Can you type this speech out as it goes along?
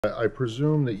I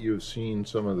presume that you've seen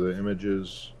some of the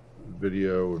images,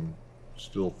 video, and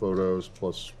still photos,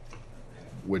 plus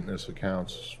witness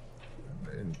accounts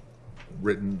and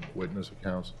written witness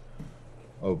accounts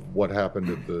of what happened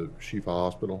at the Shifa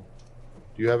Hospital.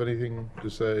 Do you have anything to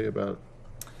say about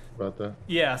that?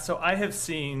 Yeah, so I have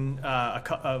seen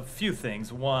a few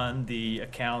things. One, the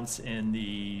accounts in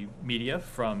the media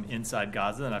from inside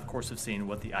Gaza, and I, of course, have seen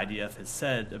what the IDF has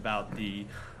said about the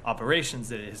operations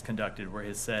that it has conducted, where it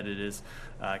has said it has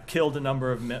killed a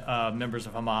number of members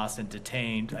of Hamas and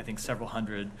detained, I think, several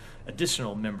hundred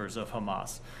additional members of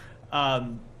Hamas.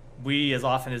 We, as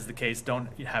often is the case, don't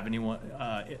have anyone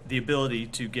the ability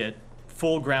to get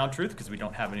full ground truth because we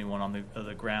don't have anyone on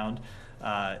the ground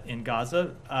in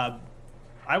Gaza.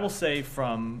 I will say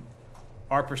from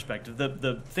our perspective,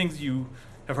 the things you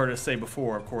have heard us say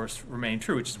before, of course, remain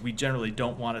true, which is we generally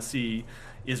don't want to see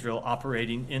Israel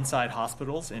operating inside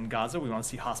hospitals in Gaza. We want to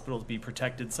see hospitals be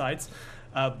protected sites.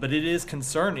 But it is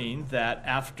concerning that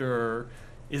after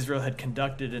Israel had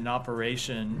conducted an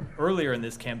operation earlier in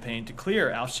this campaign to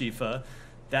clear Al-Shifa,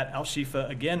 that Al-Shifa,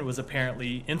 again, was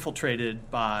apparently infiltrated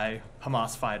by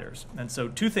Hamas fighters. And so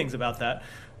two things about that.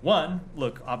 One,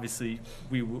 look, obviously,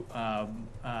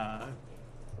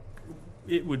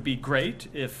 it would be great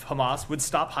if Hamas would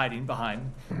stop hiding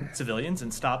behind civilians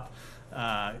and stop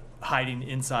hiding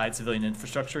inside civilian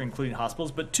infrastructure, including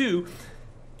hospitals. But two,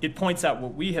 it points out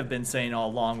what we have been saying all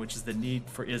along, which is the need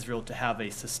for Israel to have a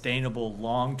sustainable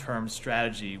long-term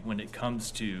strategy when it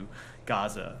comes to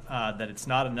Gaza, that it's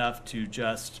not enough to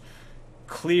just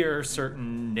clear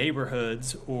certain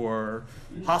neighborhoods or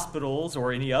hospitals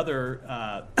or any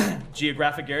other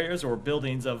geographic areas or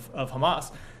buildings of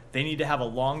Hamas. They need to have a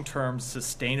long-term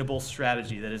sustainable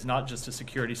strategy that is not just a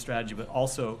security strategy, but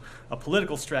also a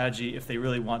political strategy if they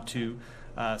really want to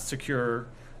secure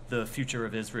the future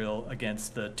of Israel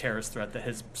against the terrorist threat that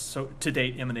has to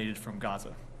date emanated from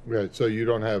Gaza. Right. So you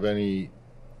don't have any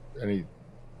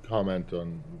comment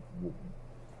on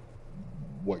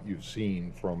what you've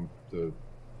seen from the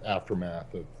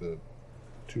aftermath of the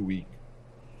 2-week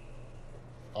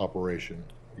operation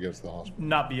against the hospital?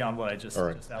 Not beyond what I just All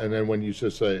right. outlined. And then when you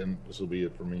just say, and this will be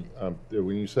it for me,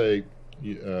 when you say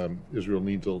Israel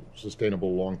needs a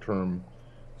sustainable long-term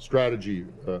strategy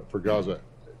for Gaza,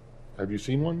 have you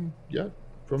seen one yet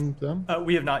from them?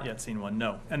 We have not yet seen one,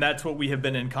 no. And that's what we have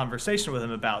been in conversation with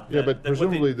them about. Yeah, but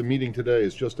presumably the meeting today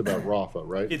is just about Rafah,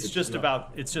 right? It's just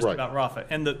about Rafah.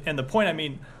 And the point, I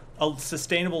mean, a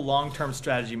sustainable long-term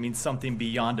strategy means something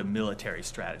beyond a military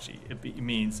strategy. It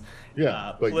means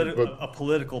a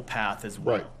political path as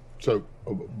well. Right. So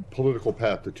a political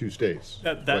path to two states.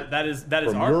 That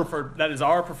is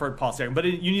our preferred policy. But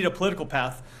you need a political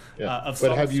path of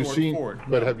some sort forward.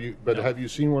 Have you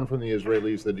seen one from the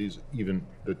Israelis that is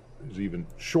even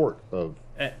short of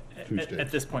two states? At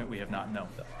this point, we have not. No.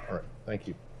 All right. Thank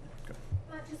you.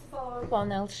 Just follow up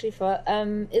on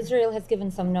Al-Shifa. Israel has given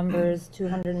some numbers.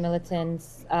 200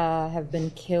 militants have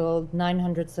been killed,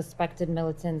 900 suspected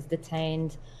militants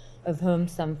detained, of whom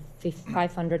some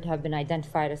 500 have been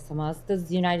identified as Hamas. Does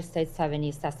the United States have any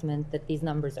assessment that these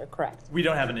numbers are correct? We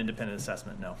don't have an independent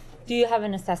assessment, no. Do you have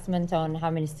an assessment on how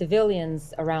many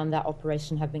civilians around that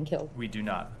operation have been killed? We do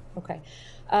not. Okay.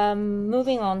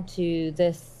 Moving on to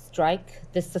this strike,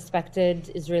 this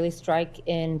suspected Israeli strike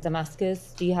in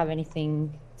Damascus, do you have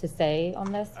anything to say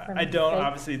on this? I don't.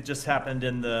 Obviously, it just happened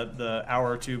in the hour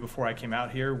or two before I came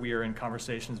out here. We are in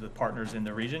conversations with partners in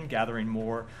the region, gathering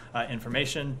more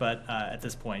information, but at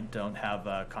this point don't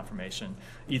have confirmation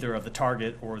either of the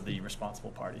target or the responsible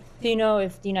party. Do you know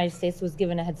if the United States was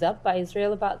given a heads up by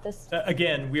Israel about this?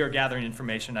 Again, we are gathering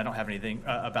information. I don't have anything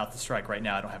about the strike right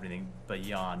now. I don't have anything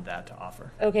beyond that to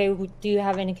offer. Okay. Do you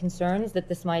have any concerns that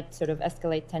this might sort of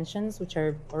escalate tensions, which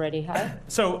are already high?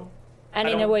 And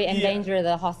in a way endanger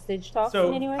the hostage talks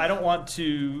in any way? I don't want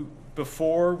to,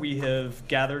 before we have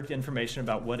gathered information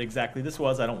about what exactly this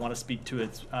was, I don't want to speak to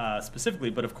it specifically,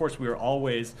 but of course we are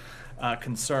always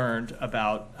concerned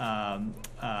about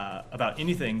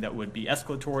anything that would be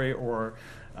escalatory or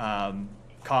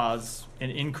cause an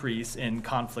increase in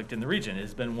conflict in the region. It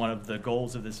has been one of the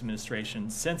goals of this administration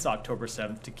since October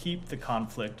 7th to keep the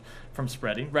conflict from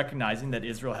spreading, recognizing that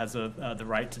Israel has the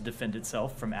right to defend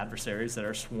itself from adversaries that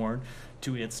are sworn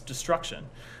to its destruction.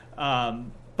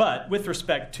 But with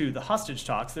respect to the hostage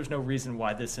talks, there's no reason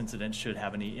why this incident should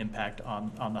have any impact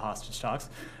on the hostage talks.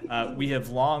 We have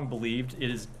long believed it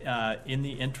is in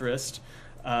the interest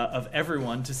of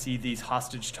everyone to see these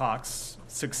hostage talks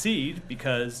succeed,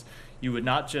 because you would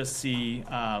not just see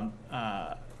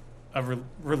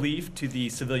relief to the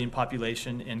civilian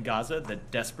population in Gaza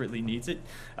that desperately needs it.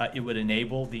 It would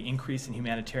enable the increase in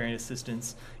humanitarian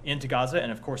assistance into Gaza,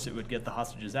 and of course it would get the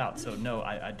hostages out. So no,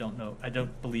 I don't know. I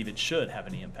don't believe it should have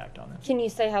any impact on it. Can you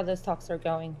say how those talks are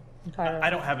going in Cairo? I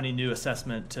don't have any new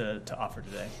assessment to offer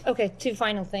today. Okay, two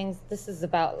final things. This is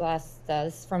about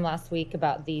this is from last week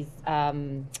about these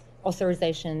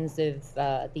authorizations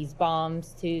of these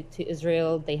bombs to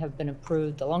Israel. They have been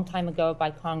approved a long time ago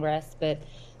by Congress, but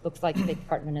looks like the State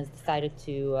Department has decided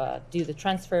to do the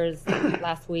transfers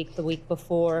last week, the week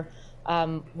before.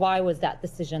 Why was that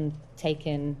decision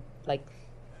taken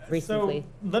recently?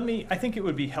 So I think it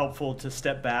would be helpful to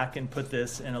step back and put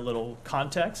this in a little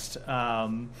context.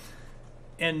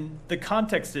 And the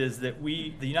context is that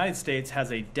the United States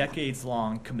has a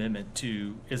decades-long commitment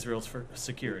to Israel's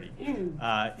security.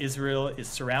 Israel is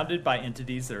surrounded by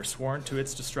entities that are sworn to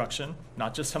its destruction,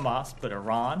 not just Hamas, but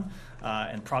Iran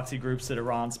and proxy groups that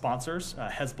Iran sponsors,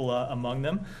 Hezbollah among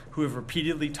them, who have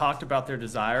repeatedly talked about their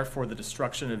desire for the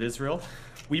destruction of Israel.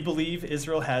 We believe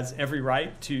Israel has every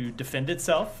right to defend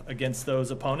itself against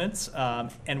those opponents,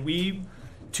 and we,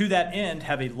 to that end,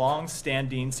 have a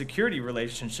long-standing security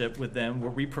relationship with them where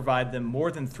we provide them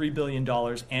more than $3 billion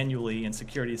annually in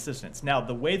security assistance. Now,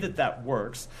 the way that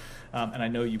works, and I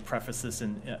know you preface this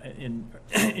in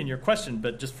your question,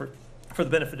 but just for the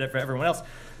benefit of everyone else,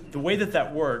 the way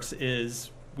that works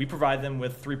is we provide them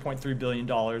with $3.3 billion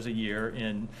a year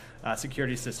in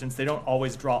security assistance. They don't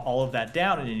always draw all of that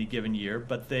down in any given year,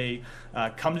 but they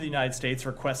come to the United States,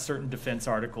 request certain defense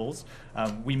articles.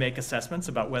 We make assessments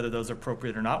about whether those are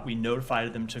appropriate or not. We notify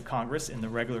them to Congress in the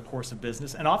regular course of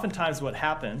business. And oftentimes what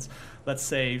happens, let's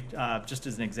say, just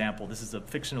as an example, this is a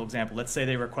fictional example, let's say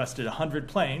they requested 100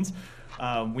 planes.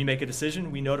 We make a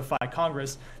decision, we notify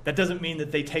Congress. That doesn't mean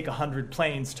that they take 100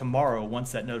 planes tomorrow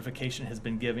once that notification has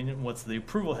been given and once the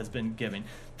approval has been given.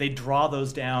 They draw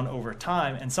those down over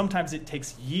time, and sometimes it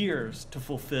takes years to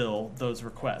fulfill those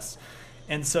requests.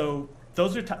 And so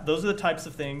those are the types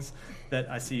of things that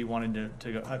I see you wanting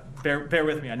to go. Bear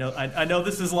with me. I know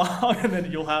this is long, and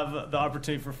then you'll have the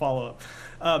opportunity for follow-up.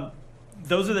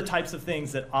 Those are the types of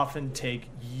things that often take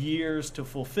years to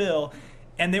fulfill.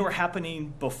 And they were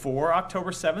happening before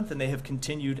October 7th, and they have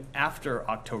continued after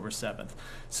October 7th.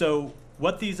 So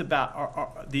what these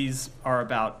are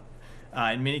about,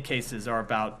 in many cases, are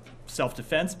about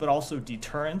self-defense, but also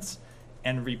deterrence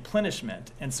and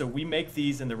replenishment. And so we make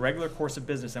these in the regular course of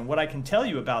business. And what I can tell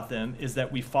you about them is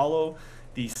that we follow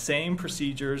the same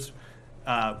procedures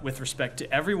with respect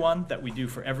to everyone that we do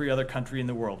for every other country in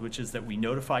the world, which is that we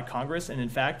notify Congress. And in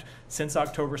fact, since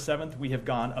October 7th, we have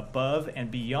gone above and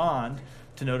beyond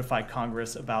to notify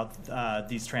Congress about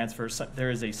these transfers. There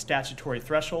is a statutory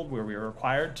threshold where we are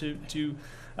required to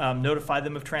notify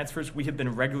them of transfers. We have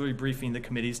been regularly briefing the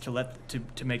committees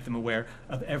to make them aware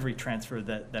of every transfer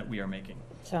that we are making.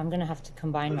 So I'm going to have to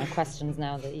combine my questions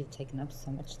now that you've taken up so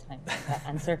much time with that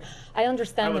answer. I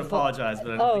understand. I would apologize,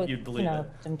 but I don't think you'd believe it.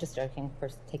 I'm just joking. Of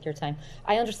course, take your time.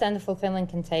 I understand the fulfillment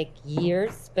can take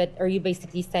years, but are you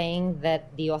basically saying that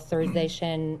the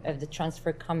authorization of the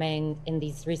transfer coming in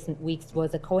these recent weeks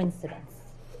was a coincidence?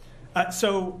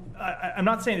 I'm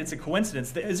not saying it's a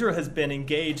coincidence. Israel has been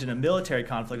engaged in a military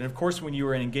conflict, and of course, when you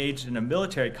are engaged in a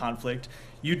military conflict,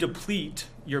 you deplete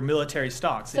your military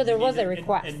stocks. So there was a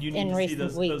request in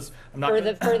recent weeks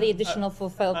for the additional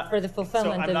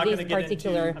fulfillment of these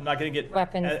particular I'm not going to get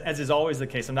weapons. As is always the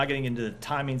case, I'm not getting into the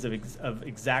timings of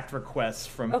exact requests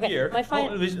from here.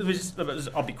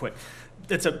 I'll be quick.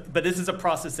 But this is a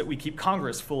process that we keep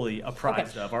Congress fully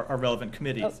apprised of, our relevant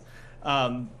committees.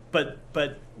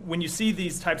 But when you see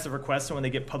these types of requests and when they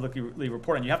get publicly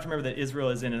reported, you have to remember that Israel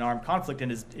is in an armed conflict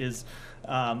and is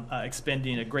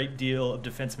expending a great deal of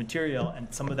defense material,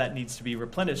 and some of that needs to be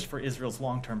replenished for Israel's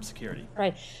long-term security.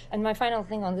 Right. And my final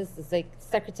thing on this is,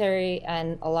 Secretary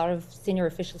and a lot of senior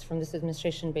officials from this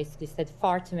administration basically said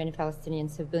far too many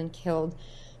Palestinians have been killed.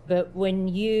 But when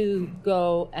you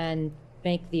go and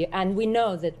and we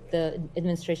know that the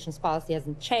administration's policy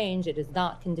hasn't changed, it is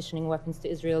not conditioning weapons to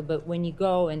Israel, but when you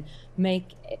go and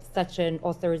make such an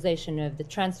authorization of the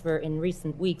transfer in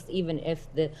recent weeks, even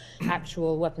if the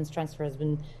actual weapons transfer has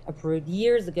been approved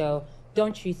years ago,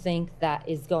 don't you think that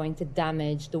is going to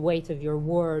damage the weight of your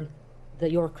word,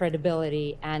 your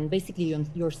credibility, and basically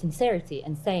your sincerity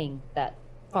in saying that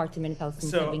far too many Palestinians have been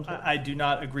So killed. I do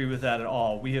not agree with that at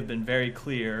all. We have been very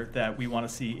clear that we want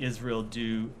to see Israel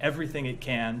do everything it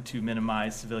can to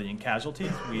minimize civilian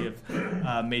casualties. We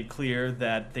have made clear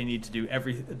that they need to do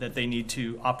that they need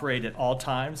to operate at all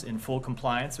times in full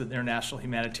compliance with international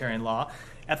humanitarian law.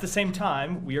 At the same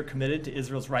time, we are committed to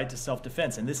Israel's right to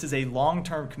self-defense, and this is a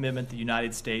long-term commitment the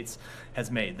United States has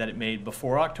made, that it made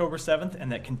before October 7th,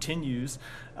 and that continues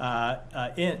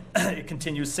it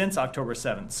continues since October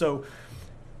 7th. So,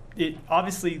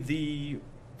 obviously, the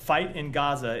fight in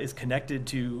Gaza is connected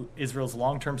to Israel's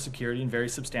long-term security in very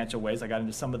substantial ways. I got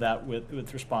into some of that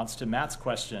with response to Matt's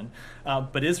question,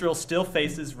 but Israel still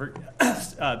faces,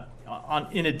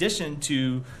 in addition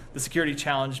to the security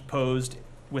challenge posed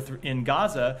in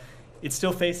Gaza, it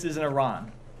still faces an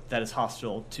Iran that is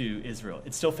hostile to Israel.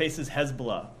 It still faces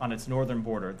Hezbollah on its northern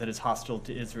border that is hostile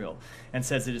to Israel and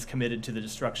says it is committed to the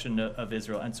destruction of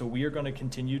Israel. And so we are going to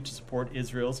continue to support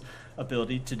Israel's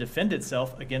ability to defend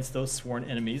itself against those sworn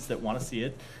enemies that want to see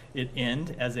it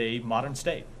end as a modern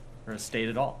state or a state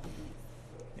at all.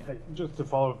 Just to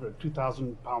follow up, a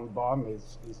 2,000-pound bomb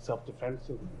is self-defense,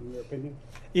 in your opinion?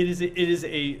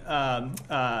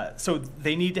 So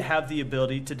they need to have the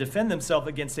ability to defend themselves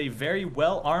against a very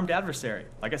well-armed adversary.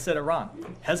 Like I said, Iran,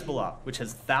 Hezbollah, which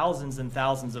has thousands and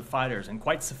thousands of fighters and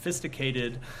quite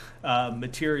sophisticated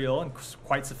material and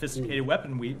quite sophisticated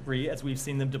weaponry, as we've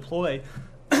seen them deploy,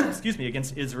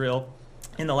 against Israel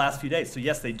in the last few days. So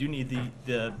yes, they do need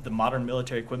the modern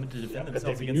military equipment to defend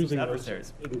themselves against those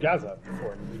adversaries. In Gaza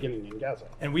before, in the beginning in Gaza.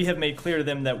 And we have made clear to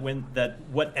them that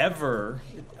whatever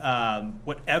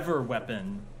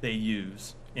weapon they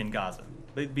use in Gaza,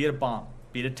 be it a bomb,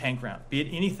 be it a tank round, be it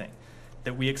anything,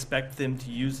 that we expect them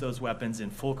to use those weapons in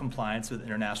full compliance with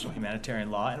international humanitarian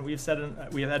law. And we have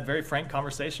had very frank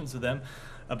conversations with them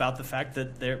about the fact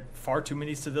that far too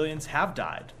many civilians have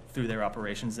died through their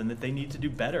operations, and that they need to do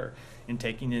better in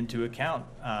taking into account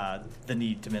the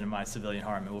need to minimize civilian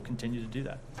harm, and we'll continue to do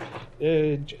that.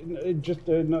 Just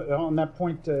on that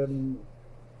point,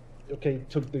 okay,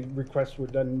 so the requests were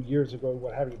done years ago,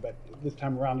 what have you, but this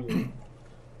time around you're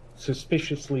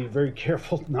suspiciously very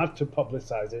careful not to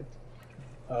publicize it.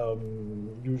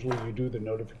 Usually you do the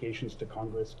notifications to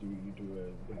Congress, you do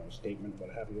a statement, what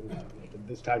have you.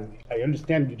 This time, I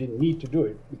understand you didn't need to do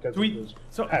it because it was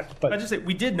passed. But I just say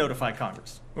we did notify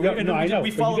Congress. I know, but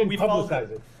you didn't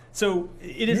publicize it. So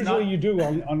it is usually you do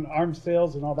on arms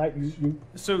sales and all that. You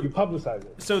publicize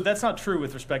it. So that's not true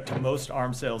with respect to most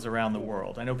arms sales around the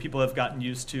world. I know people have gotten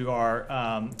used to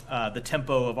the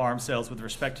tempo of arms sales with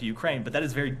respect to Ukraine, but that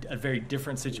is a very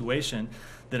different situation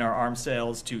than our arms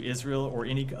sales to Israel or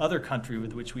any other country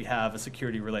with which we have a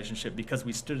security relationship, because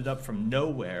we stood it up from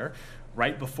nowhere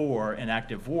right before an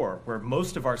active war, where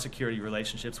most of our security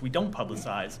relationships, we don't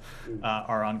publicize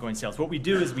our ongoing sales. What we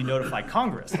do is we notify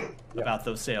Congress about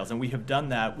those sales, and we have done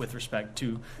that with respect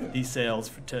to these sales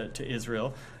to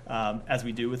Israel, as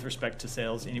we do with respect to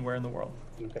sales anywhere in the world.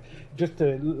 Okay. Just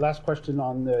a last question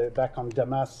back on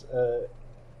Damas.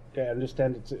 I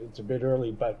understand it's a bit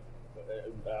early, but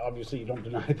obviously you don't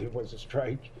deny there was a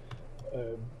strike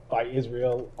by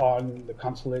Israel on the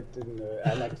consulate in the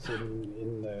annex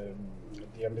in the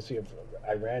embassy of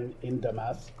Iran in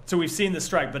Damas. So we've seen the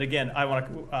strike, but again, I want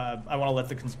to let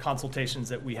the consultations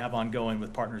that we have ongoing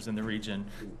with partners in the region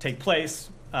take place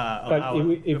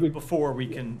before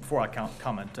I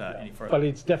comment any further. But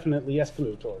it's definitely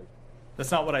escalatory.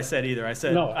 That's not what I said either. I'm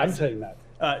saying that.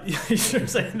 You're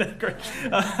saying that, great.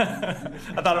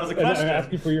 I thought it was a question. I'm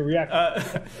asking for your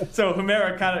reaction. So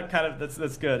Humera kind of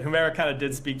that's good. Humera kind of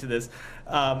did speak to this.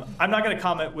 I'm not going to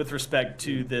comment with respect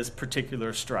to this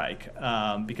particular strike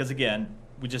because again,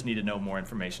 we just need to know more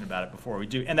information about it before we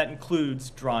do, and that includes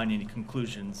drawing any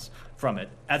conclusions from it.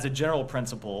 As a general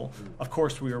principle, of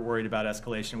course, we are worried about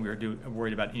escalation. We are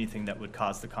worried about anything that would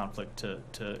cause the conflict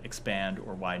to expand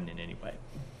or widen in any way.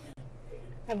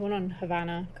 I have one on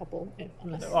Havana, a couple.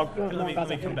 Unless let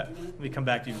me come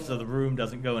back to you so the room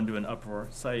doesn't go into an uproar.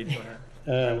 Saeed, go ahead.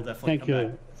 I will definitely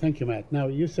come back. Thank you, Matt. Now,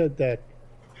 you said that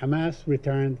Hamas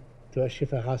returned to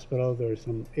Al-Shifa hospital. There were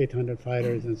some 800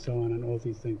 fighters and so on and all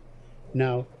these things.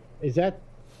 Now, is that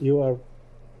you are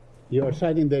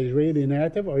citing the Israeli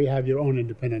narrative, or you have your own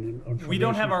independent information? We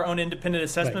don't have our own independent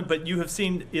assessment, but you have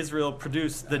seen Israel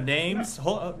produce the names,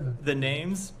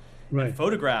 right, and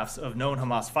photographs of known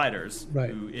Hamas fighters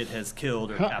who it has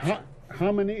killed or captured. How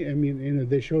many? I mean,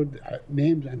 they showed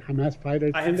names and Hamas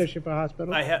fighters in the Shifa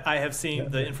hospital. I have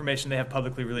seen the information they have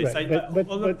publicly released. Right.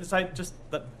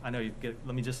 I know you get.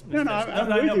 Let me just. No,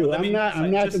 I'm with you.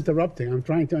 I'm not interrupting. I'm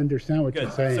trying to understand what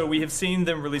you're saying. So we have seen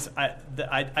them release.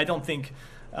 I don't think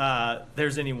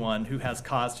there's anyone who has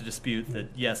cause to dispute that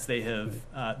yes, they have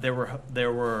there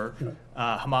were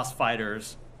Hamas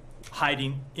fighters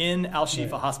hiding in Al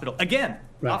Shifa Hospital again,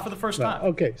 not for the first time.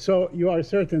 Okay, so you are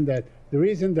certain that the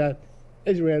reason that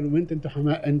Israel went into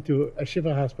Al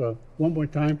Shifa Hospital one more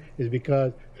time is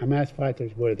because Hamas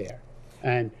fighters were there,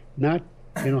 and not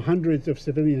hundreds of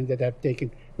civilians that have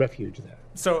taken refuge there.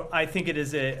 So I think it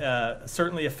is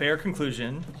certainly a fair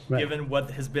conclusion, given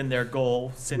what has been their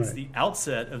goal since the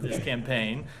outset of this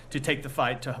campaign, to take the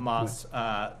fight to Hamas.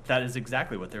 That is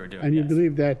exactly what they were doing. And you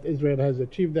believe that Israel has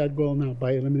achieved that goal now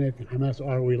by eliminating Hamas, or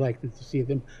are we likely to see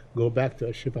them go back to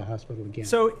Al Shifa Hospital again?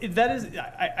 So that is,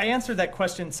 I answered that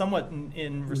question somewhat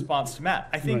in response to Matt.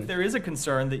 I think there is a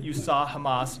concern that you saw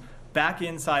Hamas back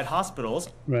inside hospitals.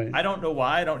 I don't know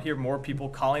why I don't hear more people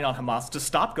calling on Hamas to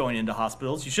stop going into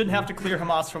hospitals. You shouldn't have to clear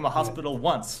Hamas from a hospital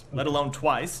once, let alone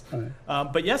twice.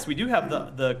 But yes, we do have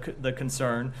the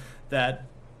concern that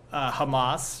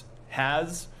Hamas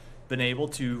has been able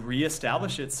to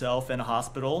reestablish itself in a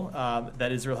hospital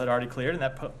that Israel had already cleared, and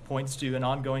that points to an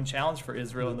ongoing challenge for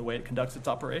Israel in the way it conducts its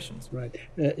operations.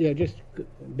 Yeah, just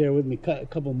bear with me. A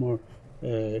couple more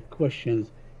questions.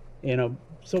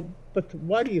 But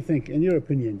why do you think, in your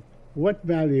opinion, what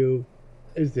value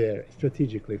is there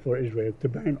strategically for Israel to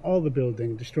burn all the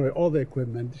buildings, destroy all the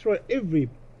equipment, destroy every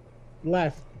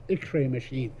last X-ray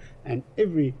machine and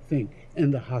everything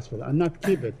in the hospital, and not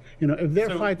keep it? If their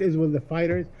fight is with the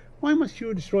fighters, why must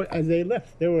you destroy as they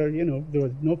left? There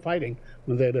was no fighting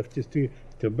when they left, just to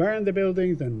burn the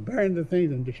buildings and burn the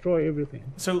things and destroy everything.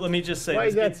 So let me just say, why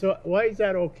is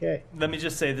that okay? Let me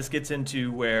just say this gets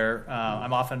into where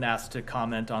I'm often asked to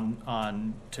comment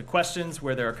on questions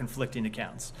where there are conflicting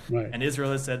accounts. And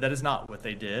Israel has said that is not what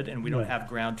they did, and we don't have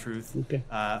ground truth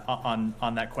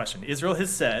on that question. Israel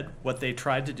has said what they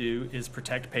tried to do is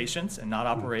protect patients and not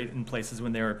operate in places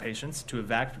when there are patients, to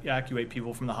evacuate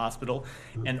people from the hospital,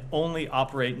 and only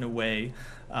operate in a way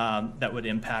that would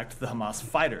impact the Hamas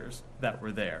fighters that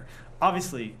were there.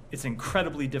 Obviously, it's an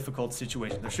incredibly difficult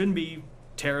situation. There shouldn't be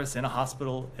terrorists in a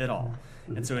hospital at all.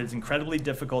 And so it's incredibly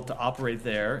difficult to operate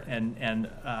there and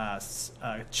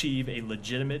achieve a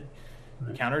legitimate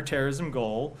counterterrorism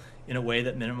goal in a way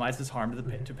that minimizes harm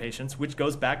to patients, which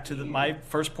goes back to my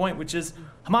first point, which is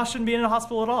Hamas shouldn't be in a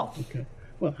hospital at all. Okay.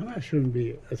 Well, Hamas shouldn't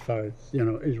be, as far as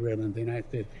Israel and the United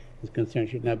States is concerned,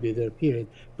 should not be there, period.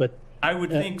 But I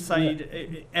would think,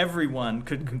 Saeed, everyone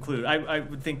could conclude. I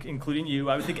would think, including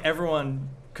you, I would think everyone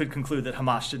could conclude that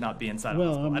Hamas should not be inside a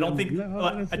hospital. I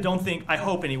don't think. I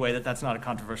hope anyway that that's not a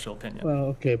controversial opinion. Well,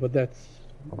 okay, but that's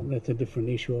a different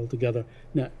issue altogether.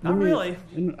 Now, not really.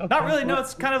 Not really. No,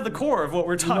 it's kind of the core of what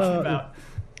we're talking about.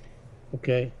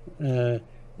 Okay.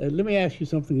 Let me ask you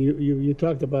something. You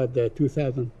talked about the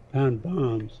 2,000-pound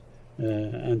bombs.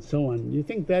 And so on. You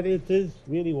think that it is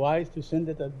really wise to send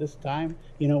it at this time?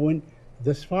 When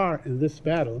this far in this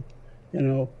battle,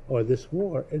 or this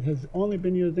war, it has only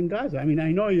been used in Gaza. I mean,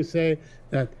 I know you say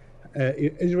that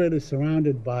Israel is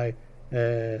surrounded by,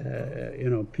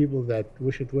 people that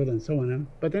wish it well and so on.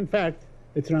 But in fact,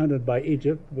 it's surrounded by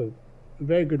Egypt with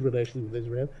very good relations with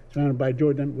Israel, surrounded by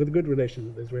Jordan with good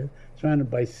relations with Israel,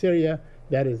 surrounded by Syria,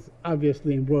 that is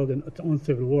obviously embroiled in its own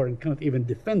civil war and cannot even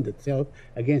defend itself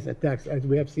against attacks as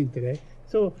we have seen today.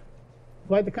 So,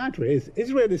 quite the contrary,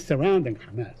 Israel is surrounding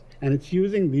Hamas, and it's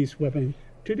using these weapons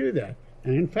to do that.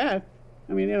 And in fact,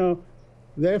 the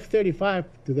F-35,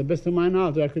 to the best of my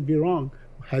knowledge, I could be wrong,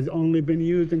 has only been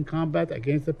used in combat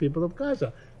against the people of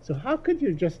Gaza. So how could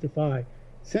you justify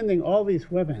sending all these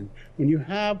weapons when you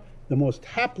have the most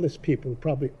hapless people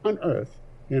probably on earth,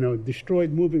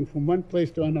 destroyed, moving from one place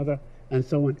to another, and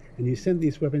so on, and you send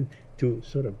these weapons to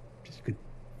sort of just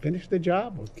finish the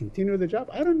job or continue the job?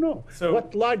 I don't know. So,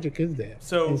 what logic is there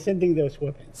in sending those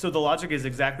weapons? So the logic is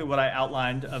exactly what I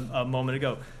outlined a moment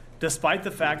ago. Despite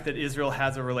the fact that Israel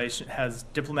has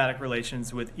diplomatic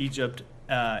relations with Egypt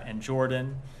and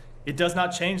Jordan, it does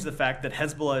not change the fact that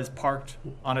Hezbollah is parked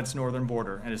on its northern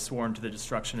border and is sworn to the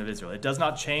destruction of Israel. It does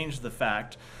not change the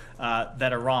fact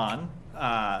that Iran,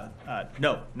 not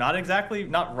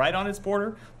right on its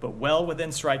border, but well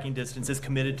within striking distance, is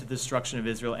committed to the destruction of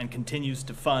Israel and continues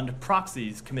to fund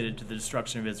proxies committed to the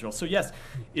destruction of Israel. So yes,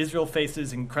 Israel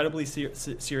faces incredibly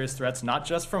serious threats, not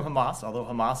just from Hamas, although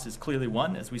Hamas is clearly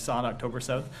one, as we saw on October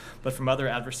 7th, but from other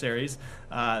adversaries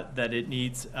that it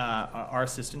needs our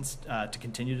assistance to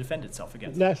continue to defend itself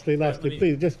against. Lastly,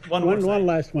 please, just one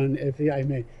last one, if I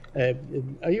may.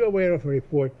 Are you aware of a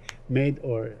report made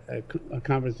or a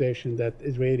conversation that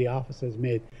Israeli officers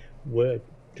made or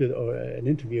an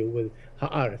interview with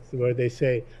Haaretz, where they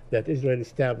say that Israel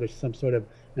established some sort of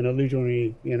an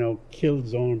illusionary, kill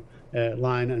zone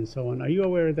line and so on. Are you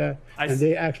aware of that? I And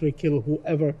they actually kill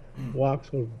whoever walks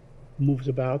or moves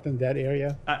about in that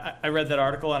area? I read that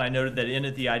article, and I noted that in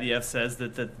it the IDF says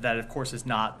that of course is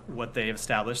not what they have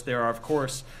established. There are of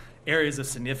course areas of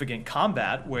significant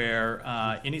combat where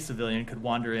any civilian could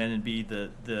wander in and be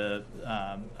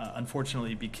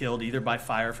unfortunately be killed either by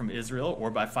fire from Israel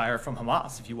or by fire from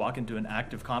Hamas. If you walk into an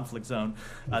active conflict zone,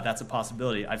 that's a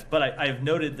possibility. But I have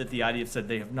noted that the IDF said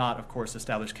they have not, of course,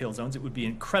 established kill zones. It would be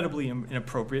incredibly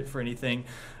inappropriate for anything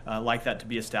like that to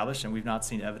be established, and we've not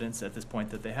seen evidence at this point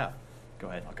that they have. Go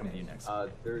ahead, I'll come to you next.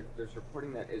 There's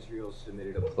reporting that Israel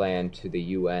submitted a plan to the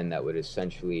UN that would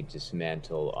essentially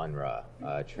dismantle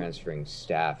UNRWA, transferring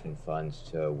staff and funds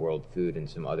to World Food and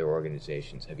some other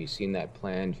organizations. Have you seen that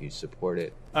plan? Do you support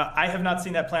it? I have not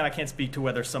seen that plan. I can't speak to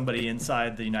whether somebody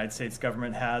inside the United States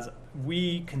government has.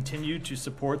 We continue to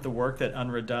support the work that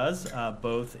UNRWA does,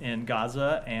 both in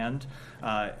Gaza and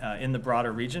in the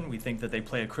broader region. We think that they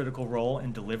play a critical role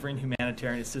in delivering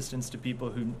humanitarian assistance to people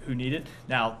who need it.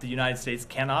 Now, the United States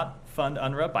cannot fund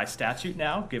UNRWA by statute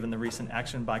now, given the recent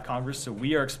action by Congress, so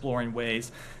we are exploring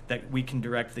ways that we can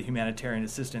direct the humanitarian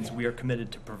assistance. We are committed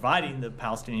to providing the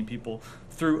Palestinian people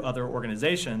through other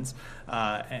organizations,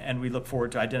 and we look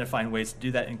forward to identifying ways to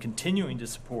do that and continuing to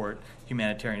support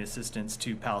humanitarian assistance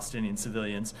to Palestinian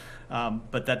civilians.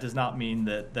 But that does not mean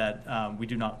that we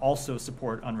do not also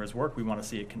support UNRWA's work. We want to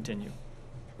see it continue.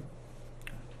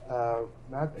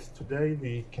 Matt, today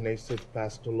the Knesset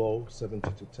passed a law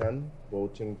 70 to 10,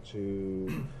 voting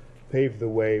to pave the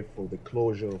way for the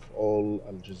closure of all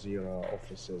Al Jazeera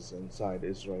offices inside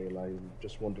Israel. I'm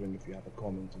just wondering if you have a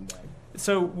comment on that.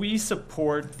 So we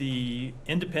support the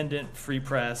independent free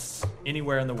press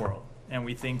anywhere in the world, and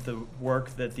we think the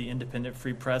work that the independent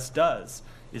free press does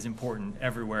is important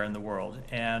everywhere in the world.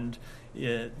 And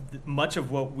much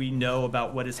of what we know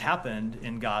about what has happened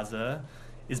in Gaza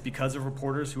is because of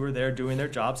reporters who are there doing their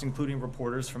jobs, including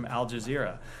reporters from Al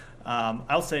Jazeera.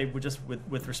 I'll say,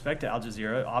 with respect to Al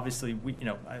Jazeera, obviously,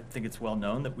 I think it's well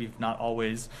known that we've not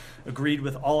always agreed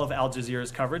with all of Al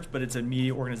Jazeera's coverage, but it's a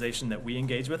media organization that we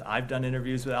engage with. I've done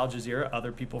interviews with Al Jazeera.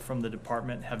 Other people from the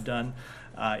department have done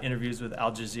interviews with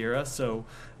Al Jazeera. So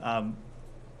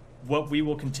what we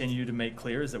will continue to make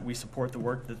clear is that we support the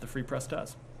work that the Free Press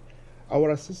does.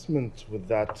 Our assessment with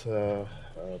that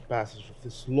passage of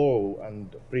this law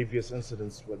and previous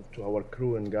incidents to our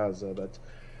crew in Gaza that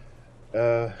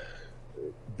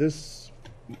this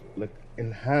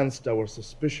enhanced our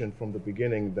suspicion from the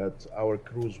beginning that our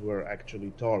crews were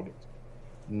actually targeted,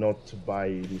 not by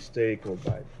mistake or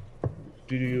by.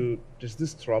 Does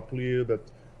this trouble you that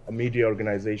a media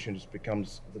organization just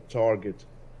becomes the target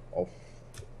of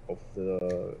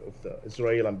the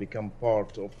Israel and become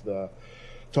part of the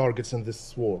targets in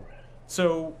this war?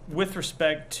 So with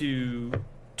respect to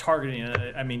targeting,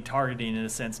 I mean targeting in a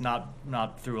sense,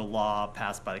 not through a law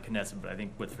passed by the Knesset, but I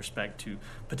think with respect to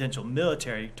potential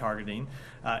military targeting,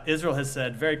 Israel has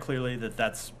said very clearly that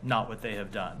that's not what they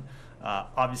have done.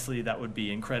 Obviously, that would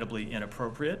be incredibly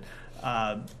inappropriate.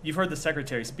 You've heard the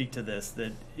Secretary speak to this,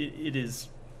 that it is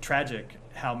tragic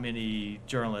how many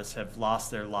journalists have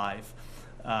lost their life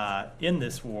in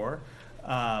this war,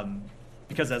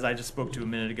 because as I just spoke to a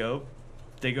minute ago,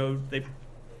 they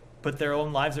put their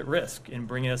own lives at risk in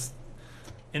bringing us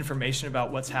information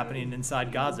about what's happening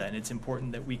inside Gaza, and it's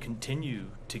important that we continue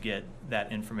to get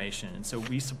that information. And so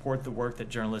we support the work that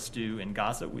journalists do in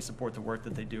Gaza. We support the work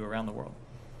that they do around the world.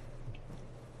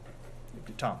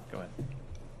 Tom, go ahead.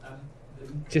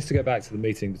 Just to go back to the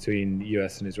meeting between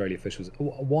US and Israeli officials,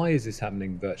 why is this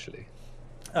happening virtually?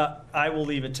 I will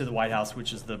leave it to the White House,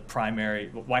 which is the primary.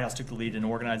 White House took the lead in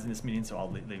organizing this meeting, so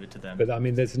I'll leave it to them. But I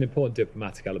mean, there's an important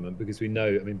diplomatic element because we know,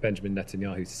 I mean, Benjamin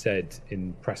Netanyahu said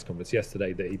in press conference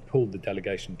yesterday that he pulled the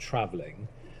delegation traveling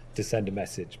to send a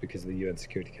message because of the UN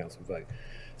Security Council vote.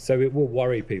 So it will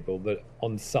worry people that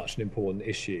on such an important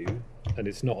issue, and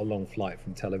it's not a long flight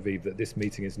from Tel Aviv, that this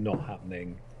meeting is not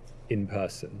happening in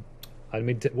person. I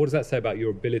mean, what does that say about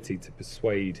your ability to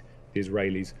persuade the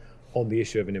Israelis on the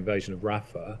issue of an invasion of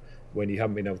Rafah when you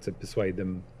haven't been able to persuade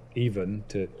them even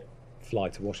to fly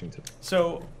to Washington?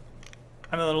 So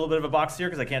I'm in a little bit of a box here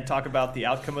because I can't talk about the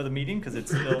outcome of the meeting because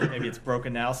it's still, maybe it's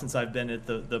broken now since I've been at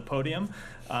the podium.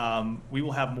 We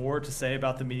will have more to say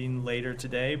about the meeting later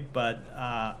today, but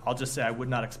I'll just say I would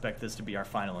not expect this to be our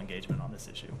final engagement on this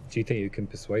issue. Do you think you can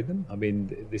persuade them? I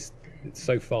mean,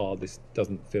 so far this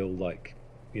doesn't feel like,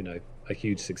 a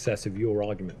huge success of your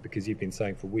argument because you've been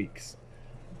saying for weeks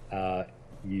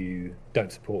you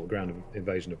don't support a ground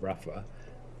invasion of Rafah.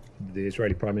 The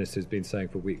Israeli Prime Minister has been saying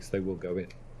for weeks they will go in.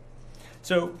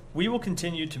 So we will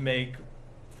continue to make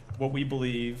what we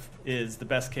believe is the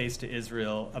best case to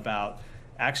Israel about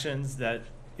actions that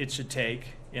it should take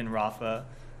in Rafah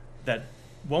that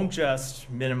won't just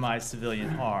minimize civilian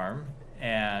harm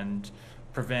and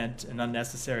prevent an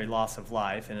unnecessary loss of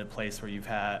life in a place where you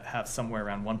have somewhere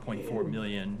around 1.4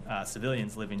 million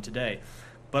civilians living today,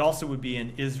 but also would be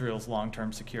in Israel's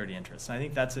long-term security interests. And I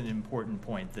think that's an important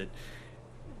point, that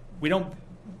we don't,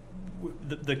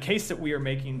 the case that we are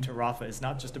making to Rafah is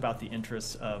not just about the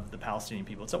interests of the Palestinian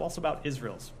people. It's also about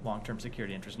Israel's long-term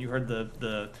security interests. And you heard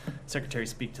the secretary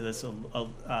speak to this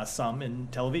some in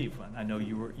Tel Aviv. I know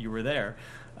you were there,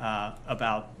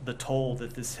 about the toll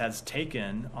that this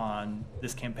campaign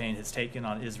has taken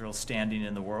on Israel's standing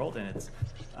in the world and its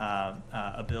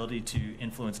ability to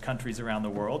influence countries around the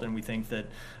world. And we think that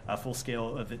a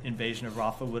full-scale invasion of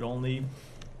Rafah would only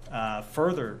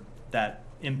further that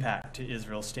impact to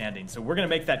Israel's standing. So we're going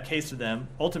to make that case to them.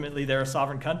 Ultimately, they're a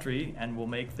sovereign country and will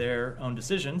make their own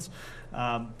decisions.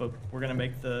 But we're going to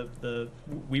make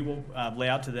we will lay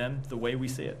out to them the way we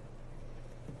see it.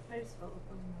 Can I just follow up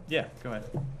on that? Yeah, go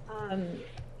ahead.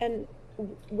 And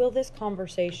will this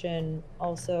conversation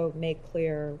also make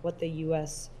clear what the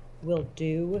U.S. will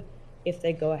do if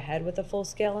they go ahead with a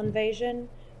full-scale invasion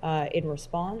in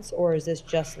response, or is this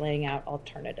just laying out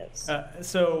alternatives?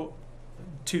 So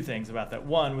two things about that.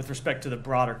 One, with respect to the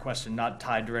broader question, not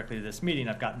tied directly to this meeting,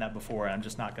 I've gotten that before, and I'm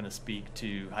just not going to speak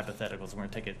to hypotheticals. We're going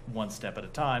to take it one step at a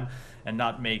time and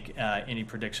not make any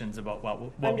predictions about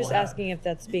what I'm just asking if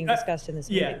that's being discussed in this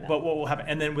meeting. Yeah, but what will happen.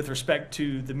 And then with respect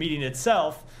to the meeting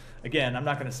itself, again, I'm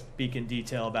not going to speak in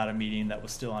detail about a meeting that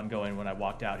was still ongoing when I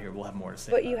walked out here. We'll have more to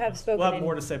say. But you have spoken. We'll have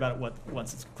more to say about it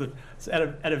once it's concluded. So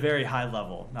at a very high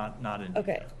level, not in.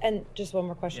 Okay, detail. and just one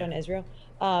more question on Yeah. Israel.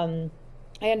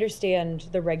 I understand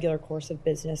the regular course of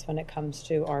business when it comes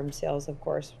to arms sales, of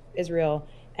course, Israel,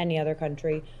 any other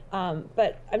country.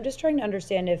 But I'm just trying to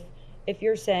understand if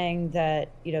you're saying that,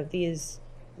 these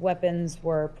weapons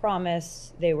were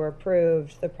promised, they were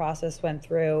approved, the process went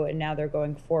through, and now they're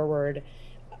going forward.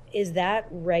 Is that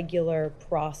regular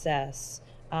process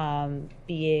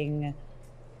being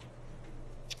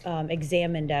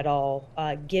examined at all,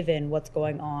 given what's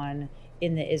going on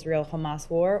in the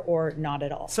Israel-Hamas war, or not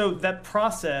at all? So that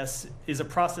process is a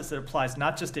process that applies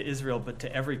not just to Israel, but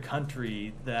to every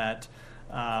country that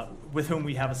with whom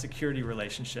we have a security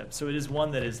relationship. So it is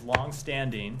one that is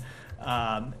long-standing.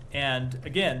 And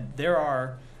again, there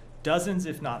are dozens,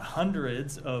 if not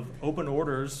hundreds, of open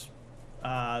orders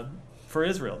for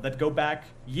Israel that go back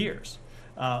years,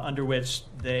 under which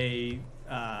they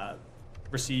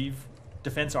receive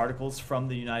defense articles from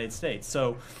the United States.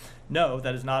 So no, it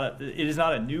is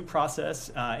not a new process,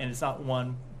 and it's not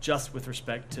one just with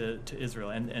respect to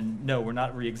Israel. And no, we're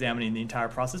not re-examining the entire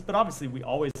process, but obviously we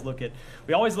always look at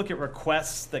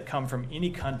requests that come from any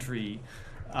country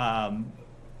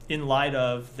in light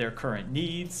of their current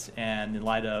needs and in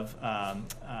light of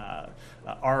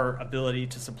our ability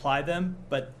to supply them.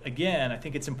 But again, I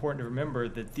think it's important to remember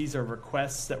that these are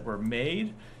requests that were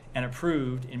made and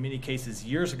approved in many cases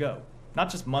years ago. Not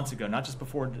just months ago, not just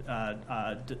before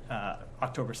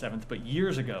October 7th, but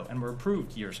years ago, and were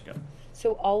approved years ago.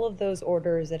 So all of those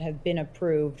orders that have been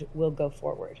approved will go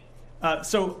forward?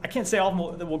 So I can't say all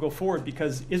of them will go forward,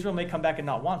 because Israel may come back and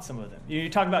not want some of them. You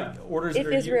talk about orders If that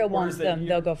are Israel orders wants that them,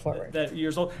 they'll go forward. That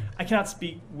years old. I cannot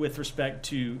speak with respect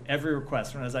to every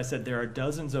request. And as I said, there are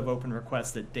dozens of open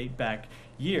requests that date back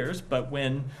years, but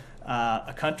when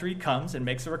a country comes and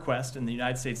makes a request, and the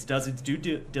United States does its due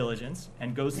diligence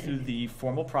and goes through the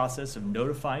formal process of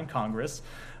notifying Congress,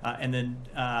 and then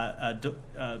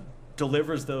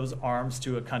delivers those arms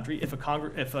to a country.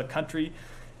 If a country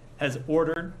has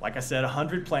ordered, like I said,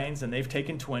 100 planes and they've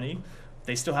taken 20,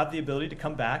 they still have the ability to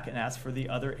come back and ask for the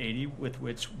other 80 with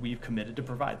which we've committed to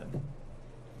provide them.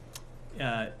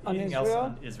 Anything else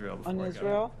on Israel? On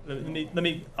Israel? Let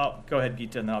me go ahead,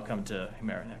 Gita, and then I'll come to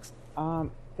Humera next.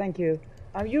 Thank you.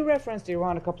 You referenced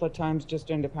Iran a couple of times just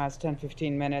in the past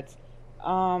 10-15 minutes.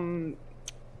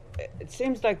 It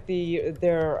seems like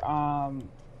their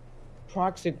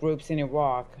proxy groups in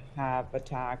Iraq have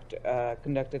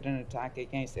conducted an attack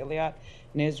against Iliad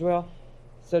in Israel.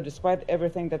 So despite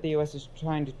everything that the U.S. is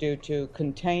trying to do to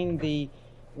contain the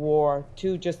war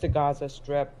to just the Gaza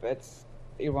Strip,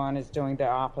 Iran is doing the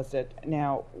opposite.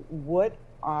 Now, what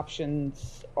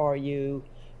options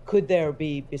could there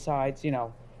be besides,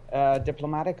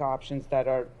 diplomatic options that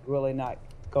are really not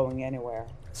going anywhere?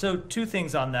 So two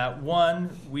things on that.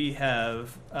 One, we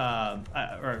have,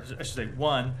 or I should say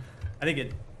one, I think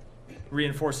it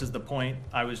reinforces the point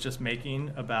I was just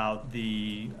making about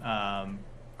the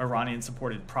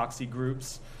Iranian-supported proxy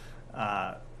groups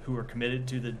who are committed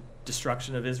to the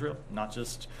destruction of Israel, not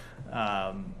just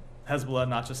Hezbollah,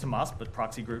 not just Hamas, but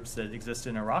proxy groups that exist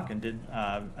in Iraq and did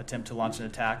attempt to launch an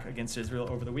attack against Israel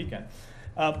over the weekend.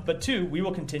 But two, we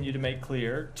will continue to make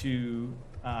clear to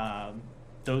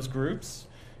those groups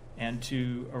and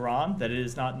to Iran that it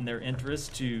is not in their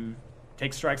interest to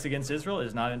take strikes against Israel. It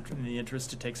is not in the interest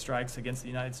to take strikes against the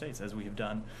United States, as we have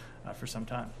done for some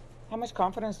time. How much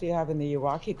confidence do you have in the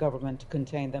Iraqi government to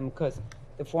contain them? Because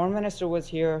the foreign minister was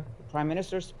here, the prime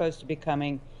minister is supposed to be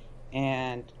coming,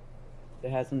 and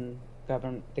the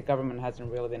government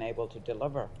hasn't really been able to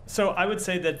deliver. So I would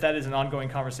say that that is an ongoing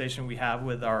conversation we have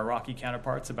with our Iraqi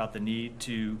counterparts about the need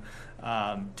to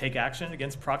take action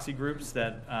against proxy groups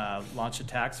that launch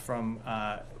attacks from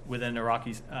within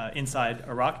Iraqis inside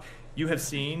Iraq. You have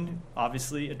seen,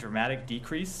 obviously, a dramatic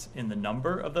decrease in the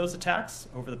number of those attacks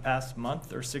over the past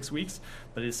month or 6 weeks,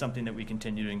 but it is something that we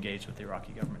continue to engage with the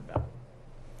Iraqi government about.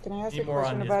 Can I ask Any you a more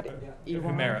question on about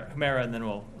Iran? Humera, and then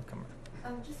we'll come.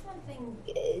 Just one thing,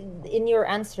 in your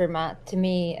answer, Matt, to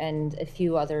me and a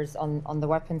few others on the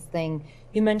weapons thing,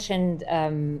 you mentioned,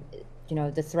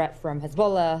 the threat from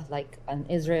Hezbollah, like on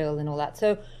Israel and all that.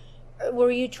 So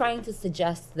were you trying to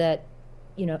suggest that,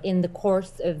 in the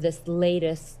course of this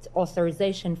latest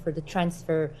authorization for the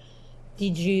transfer,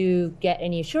 did you get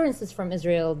any assurances from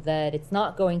Israel that it's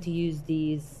not going to use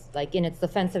these, like in its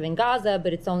offensive in Gaza,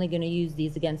 but it's only going to use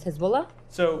these against Hezbollah?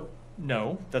 So,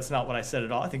 no, that's not what I said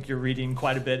at all. I think you're reading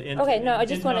quite a bit into. Okay, no, I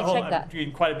just want to check that. I'm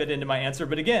reading quite a bit into my answer,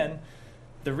 but again,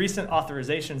 the recent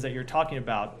authorizations that you're talking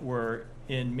about were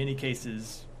in many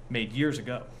cases made years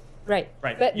ago. Right.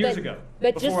 Years ago,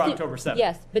 before October 7th.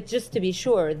 Yes, but just to be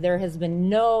sure, there has been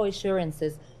no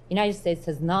assurances. The United States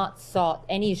has not sought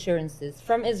any assurances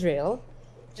from Israel,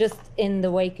 just in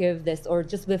the wake of this or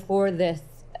just before this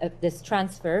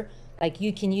transfer. Like,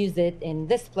 you can use it in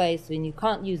this place and you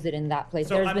can't use it in that place.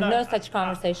 So There's been no such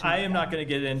conversation. I am not going to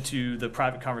get into the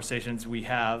private conversations we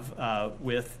have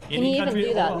with any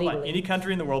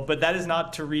country in the world, but that is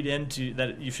not to read into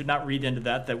that. You should not read into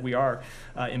that we are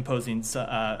imposing some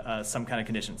kind of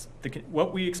conditions.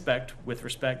 What we expect with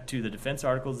respect to the defense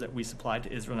articles that we supply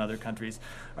to Israel and other countries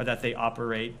are that they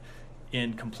operate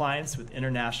in compliance with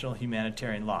international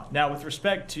humanitarian law. Now, with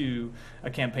respect to a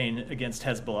campaign against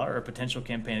Hezbollah or a potential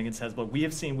campaign against Hezbollah,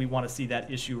 we want to see that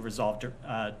issue resolved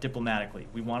diplomatically.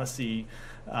 We want to see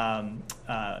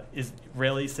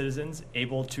Israeli citizens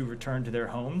able to return to their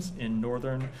homes in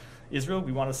northern Israel.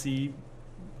 We want to see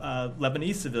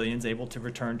Lebanese civilians able to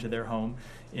return to their home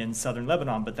in southern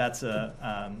Lebanon, but that's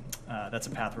a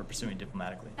path we're pursuing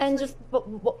diplomatically. And just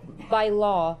by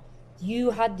law,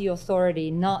 you had the authority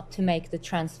not to make the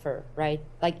transfer, right?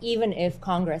 Like, even if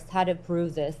Congress had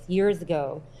approved this years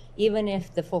ago, even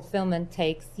if the fulfillment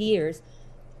takes years,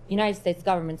 the United States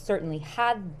government certainly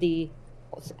has the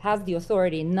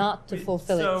authority not to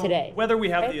fulfill it today. Whether we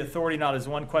have the authority or not is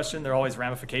one question. There are always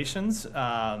ramifications.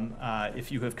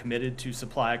 If you have committed to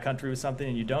supply a country with something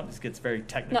and you don't, this gets very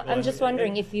technical. No, I'm just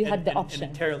wondering if you had the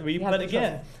option. But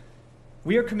again,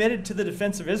 we are committed to the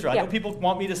defense of Israel. Yeah. I know people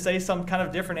want me to say some kind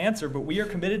of different answer, but we are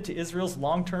committed to Israel's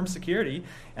long-term security.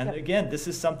 And again, this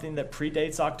is something that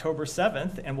predates October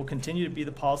 7th and will continue to be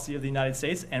the policy of the United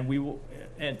States. And we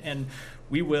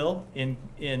will, in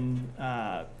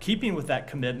keeping with that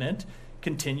commitment,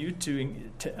 continue to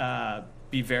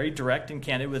be very direct and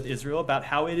candid with Israel about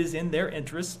how it is in their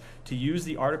interest to use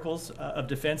the articles of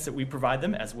defense that we provide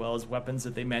them, as well as weapons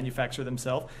that they manufacture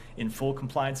themselves, in full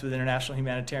compliance with international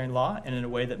humanitarian law and in a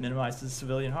way that minimizes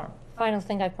civilian harm. Final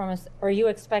thing, I promise. Are you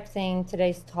expecting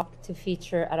today's talk to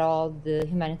feature at all the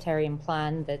humanitarian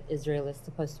plan that Israel is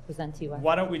supposed to present to you?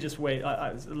 Why don't we just wait?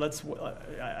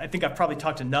 I think I've probably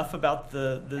talked enough about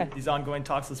these ongoing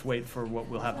talks. Let's wait for what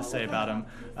we'll have to say about them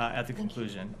at the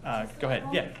conclusion. Go ahead.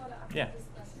 Yeah.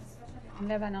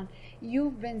 Lebanon,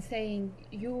 you've been saying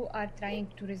you are trying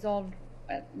to resolve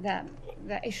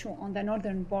the issue on the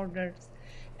northern borders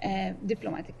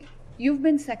diplomatically. You've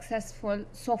been successful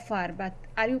so far, but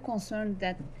are you concerned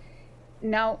that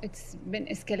now it's been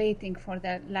escalating for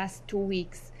the last 2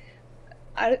 weeks?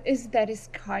 Is the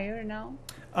risk higher now?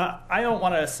 I don't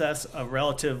want to assess a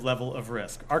relative level of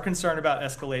risk. Our concern about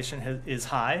escalation is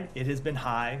high. It has been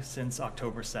high since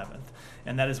October 7th.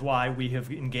 And that is why we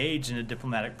have engaged in a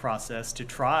diplomatic process to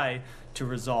try to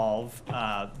resolve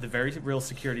the very real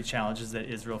security challenges that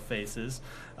Israel faces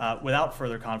without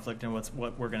further conflict, and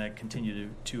what we're going to continue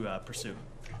to pursue.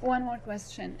 One more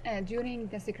question. During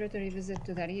the secretary visit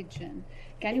to the region,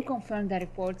 can you confirm the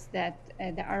reports that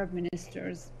the Arab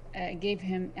ministers gave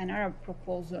him an Arab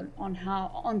proposal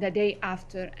on the day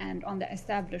after and on the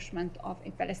establishment of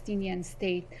a Palestinian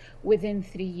state within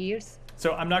 3 years?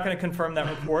 So I'm not going to confirm that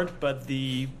report, but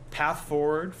the path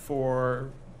forward for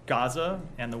Gaza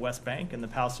and the West Bank and the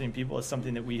Palestinian people is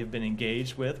something that we have been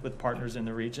engaged with partners in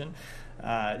the region.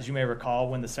 As you may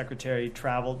recall, when the Secretary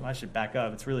traveled, I should back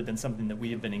up, it's really been something that we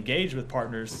have been engaged with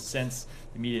partners since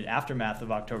the immediate aftermath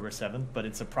of October 7th, but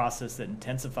it's a process that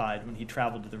intensified when he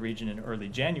traveled to the region in early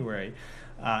January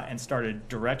and started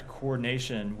direct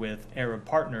coordination with Arab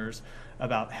partners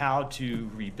about how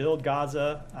to rebuild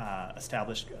Gaza,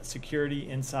 establish security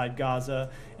inside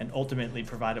Gaza, and ultimately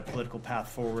provide a political path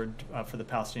forward for the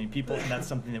Palestinian people. And that's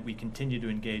something that we continue to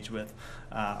engage with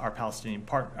our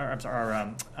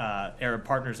Arab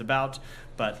partners about.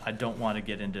 But I don't want to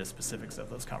get into specifics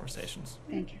of those conversations.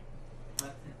 Thank you.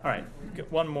 All right,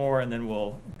 get one more, and then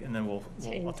we'll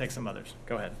take some others.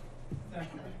 Go ahead.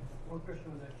 One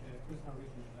question was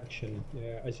election.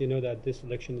 As you know, that this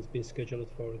election has been scheduled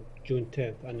for June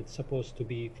 10th, and it's supposed to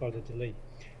be further delayed.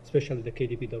 Especially the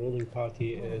KDP, the ruling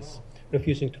party, is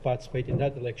refusing to participate in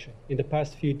that election. In the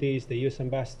past few days, the U.S.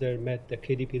 ambassador met the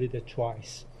KDP leader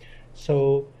twice.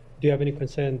 So, do you have any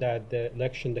concern that the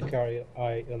election, the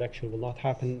KRI election, will not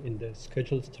happen in the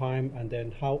scheduled time? And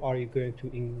then, how are you going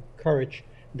to encourage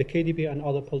the KDP and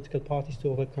other political parties to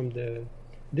overcome the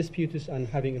disputes and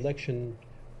having election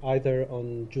either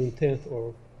on June 10th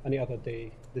or any other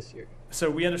day this year? So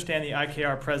we understand the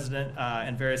IKR president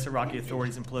and various Iraqi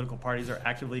authorities and political parties are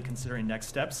actively considering next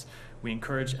steps. We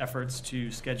encourage efforts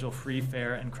to schedule free,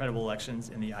 fair, and credible elections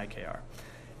in the IKR.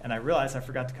 And I realized I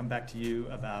forgot to come back to you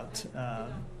about,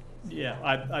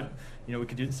 we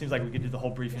could do. It seems like we could do the whole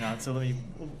briefing on it. So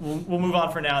we'll move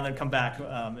on for now and then come back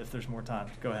if there's more time.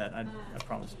 Go ahead. I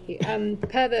promise.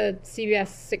 Per the CBS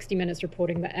 60 Minutes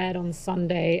reporting that aired on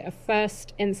Sunday, a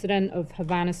first incident of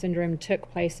Havana syndrome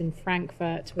took place in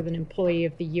Frankfurt with an employee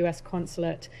of the U.S.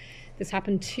 consulate. This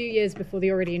happened 2 years before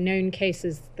the already known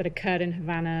cases that occurred in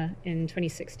Havana in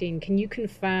 2016. Can you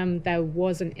confirm there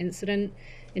was an incident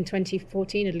in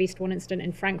 2014, at least one incident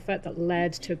in Frankfurt, that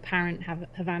led to apparent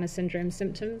Havana syndrome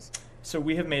symptoms? So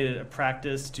we have made it a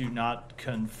practice to not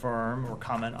confirm or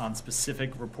comment on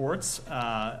specific reports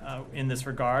in this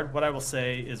regard. What I will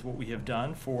say is what we have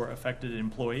done for affected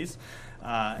employees,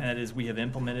 and that is we have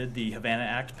implemented the Havana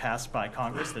Act passed by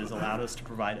Congress that has allowed us to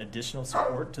provide additional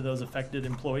support to those affected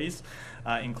employees,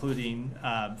 including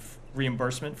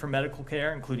reimbursement for medical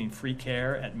care, including free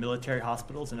care at military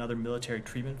hospitals and other military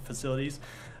treatment facilities.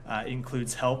 It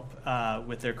includes help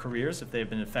with their careers if they've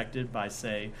been affected by,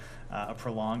 say, a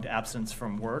prolonged absence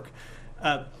from work.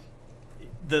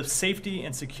 The safety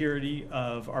and security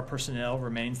of our personnel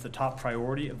remains the top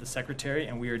priority of the Secretary,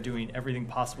 and we are doing everything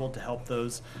possible to help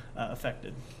those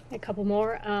affected. A couple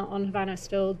more on Havana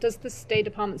still. Does the State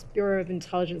Department's Bureau of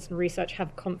Intelligence and Research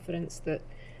have confidence that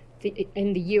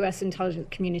in the U.S. intelligence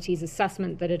community's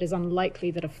assessment that it is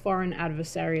unlikely that a foreign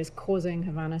adversary is causing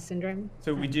Havana syndrome?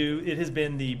 So we do. It has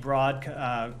been the broad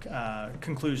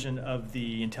conclusion of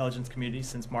the intelligence community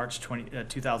since March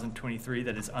 2023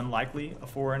 that it's unlikely a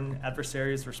foreign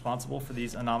adversary is responsible for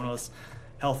these anomalous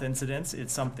health incidents.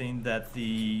 It's something that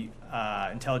the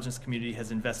intelligence community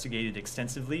has investigated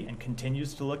extensively and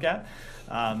continues to look at.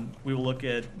 We will look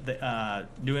at the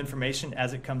new information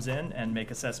as it comes in and make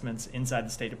assessments inside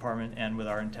the State Department and with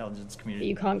our intelligence community.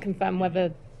 You can't confirm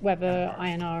whether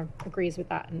INR agrees with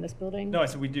that in this building? No, I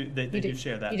said we do. They do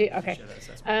share that. You do? Okay. Share that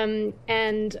assessment.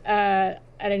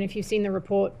 I don't know if you've seen the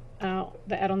report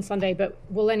that aired on Sunday, but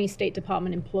will any State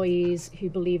Department employees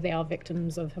who believe they are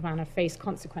victims of Havana face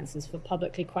consequences for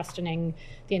publicly questioning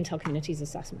the intel community's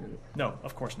assessment? No,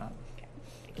 of course not. Okay.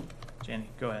 Thank you. Jenny,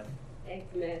 go ahead. Thanks,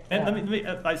 Matt. And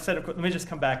let me just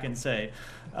come back and say,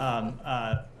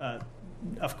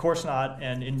 of course not,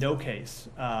 and in no case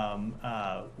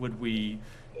would we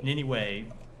in any way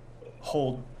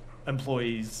hold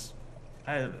employees.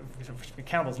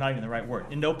 Accountable is not even the right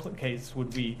word. In no case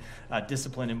would we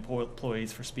discipline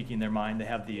employees for speaking their mind. They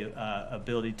have the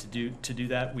ability to do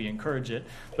that. We encourage it,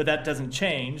 but that doesn't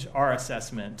change our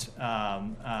assessment.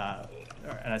 And I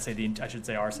should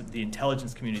say the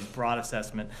intelligence community's broad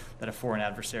assessment that a foreign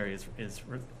adversary is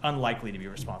unlikely to be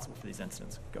responsible for these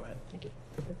incidents. Go ahead.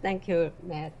 Thank you,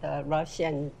 Matt. Russia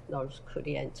and North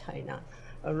Korea and China.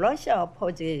 Russia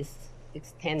opposes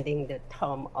extending the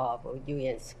term of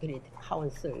UN Security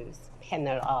Council's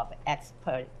panel of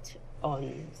experts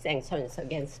on sanctions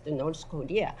against North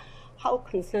Korea. How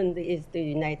concerned is the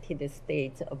United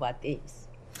States about this?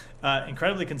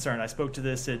 Incredibly concerned. I spoke to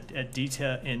this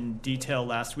in detail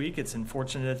last week. It's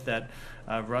unfortunate that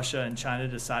Russia and China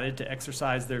decided to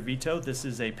exercise their veto. This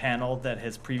is a panel that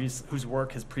whose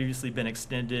work has previously been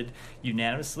extended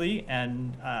unanimously,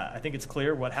 and I think it's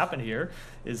clear what happened here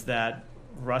is that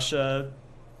Russia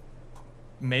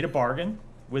made a bargain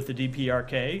with the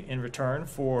DPRK in return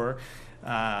for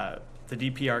the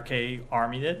DPRK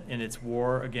arming it in its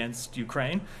war against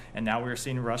Ukraine, and now we're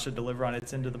seeing Russia deliver on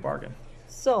its end of the bargain.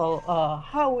 So,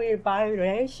 how will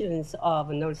violations of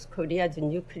North Korea's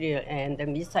nuclear and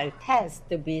missile tests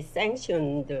be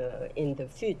sanctioned in the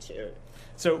future?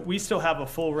 So we still have a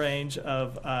full range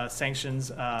of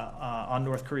sanctions on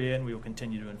North Korea, and we will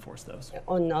continue to enforce those.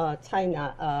 On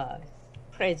China,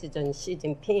 President Xi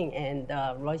Jinping and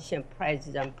Russian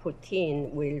President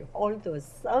Putin will hold a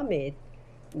summit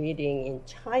meeting in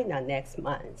China next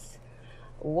month.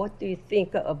 What do you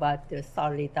think about the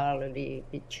solidarity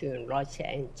between Russia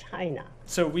and China?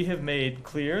 So we have made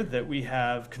clear that we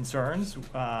have concerns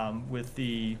with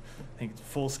the, I think,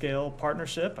 full-scale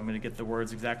partnership. I'm going to get the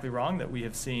words exactly wrong, that we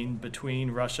have seen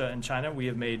between Russia and China. We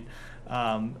have made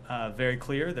very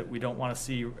clear that we don't want to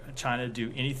see China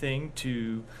do anything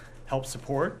to help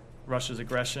support Russia's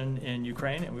aggression in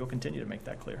Ukraine, and we will continue to make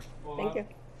that clear. Thank you.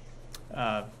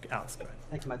 Alex, go ahead.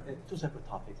 Thank you, Matt. Two separate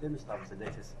topics. Let me start with the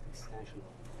latest extension.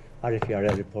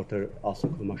 RFE reporter also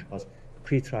Kumash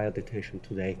pre-trial detention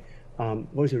today.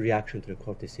 What was your reaction to the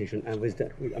court decision? And with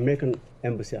the American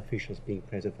embassy officials being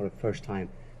present for the first time,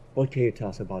 what can you tell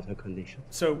us about her condition?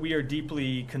 So we are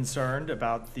deeply concerned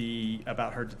about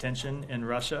her detention in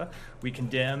Russia. We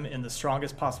condemn in the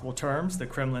strongest possible terms the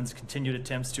Kremlin's continued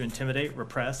attempts to intimidate,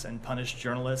 repress, and punish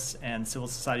journalists and civil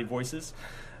society voices.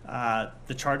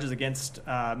 The charges against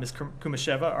Ms.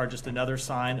 Kumasheva are just another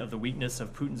sign of the weakness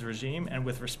of Putin's regime. And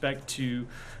with respect to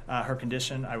her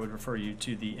condition, I would refer you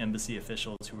to the embassy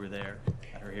officials who were there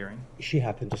at her hearing. She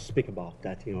happened to speak about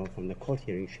that, from the court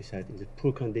hearing. She said it's a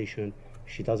poor condition.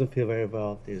 She doesn't feel very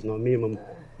well. There's no minimum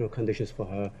conditions for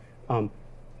her.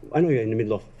 I know you're in the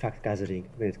middle of fact gathering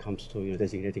when it comes to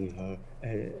designating her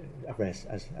arrest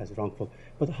as wrongful.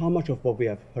 But how much of what we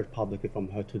have heard publicly from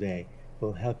her today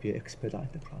will help you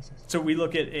expedite the process? So we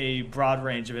look at a broad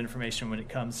range of information when it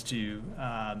comes to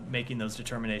making those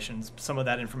determinations. Some of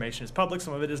that information is public,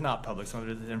 some of it is not public. Some of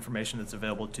it is information that's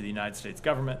available to the United States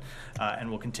government, and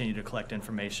we'll continue to collect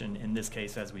information in this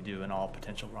case as we do in all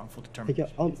potential wrongful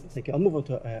determinations. Thank you. I'll move on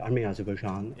to Armenia,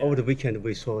 Azerbaijan. Yeah. Over the weekend,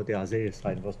 we saw the Azeri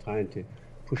side was trying to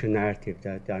push a narrative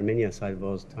that the Armenian side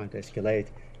was trying to escalate,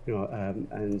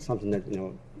 and something that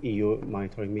EU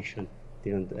monitoring mission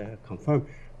didn't confirm.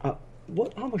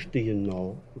 How much do you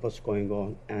know what's going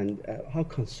on, and how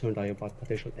concerned are you about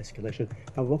potential escalation,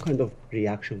 and what kind of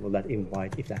reaction will that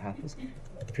invite if that happens?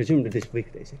 Presumably this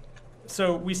week, they say.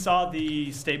 So we saw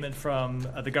the statement from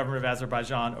the government of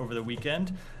Azerbaijan over the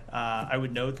weekend. I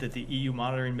would note that the EU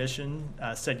monitoring mission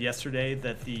said yesterday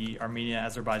that the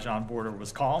Armenia-Azerbaijan border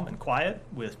was calm and quiet,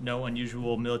 with no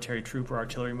unusual military troop or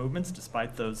artillery movements,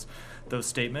 despite those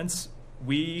statements.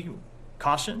 We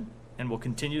caution and will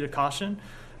continue to caution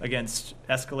against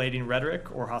escalating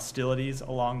rhetoric or hostilities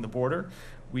along the border.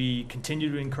 We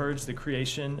continue to encourage the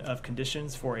creation of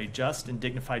conditions for a just and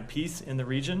dignified peace in the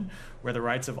region where the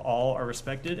rights of all are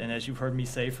respected. And as you've heard me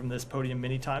say from this podium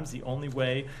many times, the only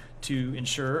way to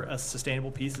ensure a sustainable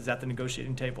peace is at the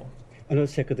negotiating table. I know the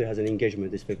Secretary has an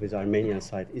engagement this week with the Armenian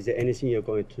side. Is there anything you're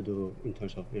going to do in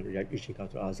terms of reaching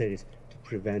out to Azeris to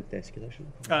prevent the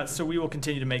escalation? So we will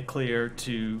continue to make clear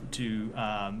to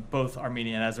both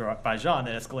Armenia and Azerbaijan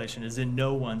that escalation is in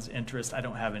no one's interest. I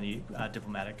don't have any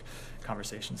diplomatic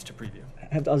conversations to preview.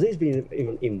 Have the Azeris been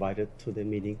even invited to the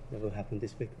meeting that will happen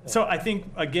this week? So I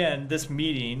think, again, this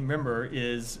meeting, remember,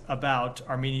 is about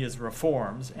Armenia's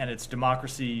reforms and its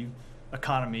democracy,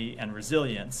 economy, and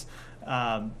resilience.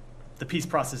 The peace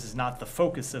process is not the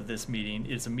focus of this meeting.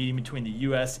 It's a meeting between the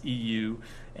U.S., EU,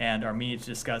 and Armenia to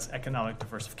discuss economic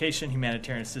diversification,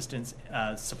 humanitarian assistance,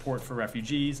 support for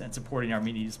refugees, and supporting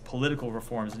Armenia's political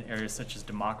reforms in areas such as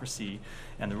democracy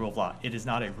and the rule of law. It is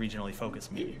not a regionally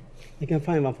focused meeting. You can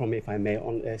find one from me, if I may,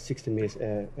 on 60 Minutes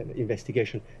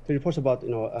investigation. The reports about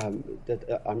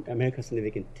that Americans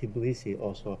living in Tbilisi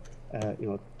also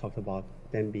talked about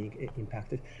them being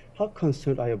impacted. How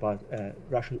concerned are you about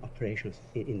Russian operations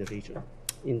in the region,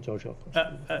 in Georgia, of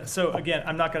course? So again,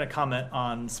 I'm not going to comment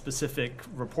on specific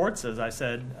reports. As I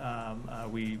said,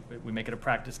 we make it a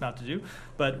practice not to do,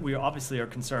 but we obviously are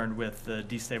concerned with the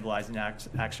destabilizing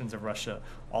actions of Russia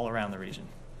all around the region.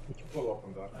 Follow up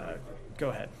on that. Go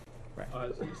ahead. Right.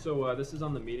 So this is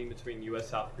on the meeting between U.S.,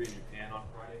 South Korea, and Japan on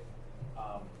Friday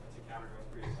to counter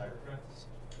North Korea's cyber threats.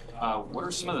 What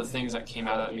are some of the things that came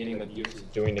out of that meeting that the U.S. is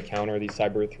doing to counter these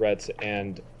cyber threats,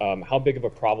 and how big of a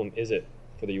problem is it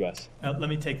for the U.S.? Let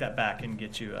me take that back and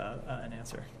get you an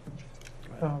answer.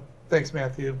 Thanks,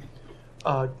 Matthew.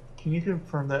 Can you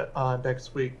confirm that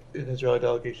next week an Israeli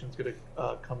delegation is going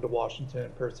to come to Washington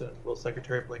in person? Will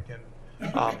Secretary Blinken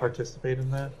participate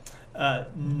in that?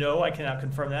 No, I cannot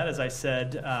confirm that. As I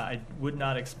said, I would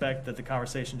not expect that the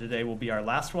conversation today will be our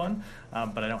last one,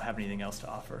 but I don't have anything else to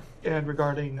offer. And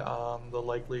regarding the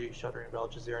likely shuttering of Al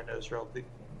Jazeera in Israel,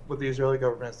 what the Israeli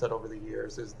government said over the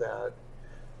years is that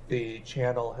the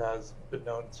channel has been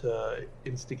known to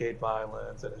instigate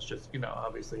violence, and it's just,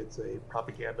 obviously it's a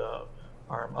propaganda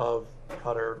arm of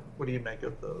Qatar. What do you make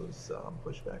of those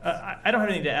pushbacks? I don't have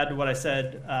anything to add to what I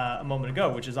said a moment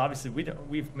ago, which is obviously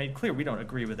we've made clear we don't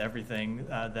agree with everything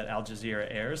that Al Jazeera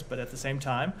airs, but at the same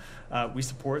time, we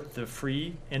support the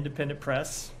free, independent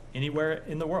press anywhere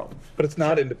in the world. But it's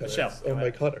not independent. Michelle, It's owned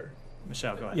by Qatar.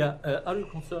 Michelle, go ahead. Yeah, are you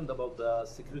concerned about the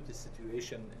security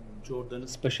situation in Jordan,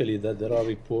 especially that there are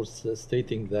reports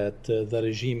stating that the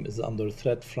regime is under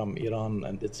threat from Iran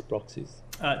and its proxies?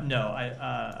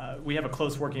 No, we have a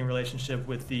close working relationship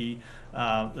with the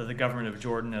government of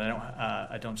Jordan, and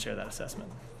I don't share that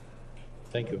assessment.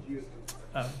 Thank you.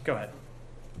 Go ahead.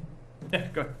 Yeah,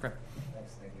 go ahead. Frank.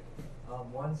 Thanks, thank you. I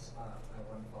want to follow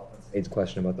up on Said's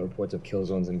question about the reports of kill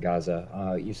zones in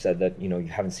Gaza. You said that you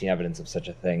haven't seen evidence of such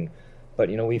a thing, but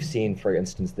we've seen, for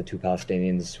instance, the 2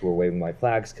 Palestinians who were waving white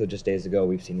flags killed just days ago.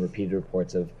 We've seen repeated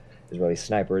reports of Israeli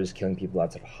snipers killing people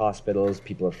outside of hospitals.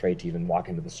 People are afraid to even walk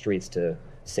into the streets to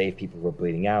save people who are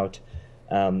bleeding out.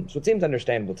 So it seems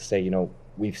understandable to say,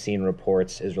 we've seen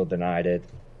reports, Israel denied it,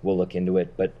 we'll look into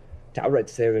it, but to outright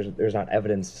say there's not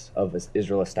evidence of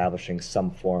Israel establishing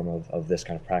some form of this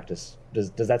kind of practice,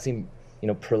 does that seem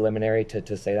preliminary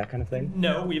to say that kind of thing?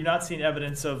 No, we've not seen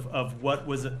evidence of what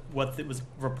was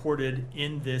reported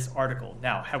in this article.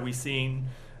 Now, have we seen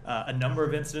a number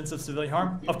of incidents of civilian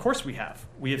harm? Of course we have.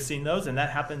 We have seen those, and that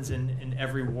happens in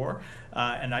every war.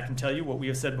 And I can tell you what we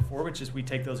have said before, which is we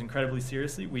take those incredibly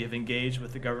seriously. We have engaged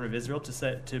with the government of Israel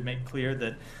to make clear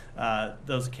that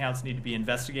those accounts need to be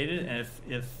investigated, and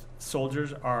if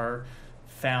soldiers are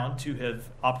found to have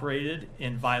operated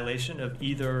in violation of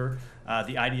either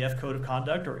the IDF Code of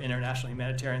Conduct or international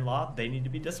humanitarian law, they need to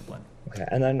be disciplined. Okay,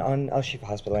 and then on Al Shifa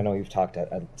Hospital, I know you've talked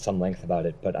at some length about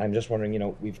it, but I'm just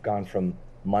wondering, we've gone from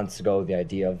months ago the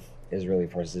idea of Israeli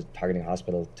forces targeting a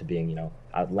hospital to being,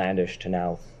 outlandish, to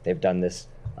now they've done this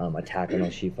attack on Al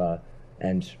Shifa,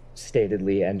 and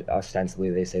statedly and ostensibly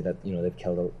they say that, they've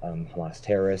killed Hamas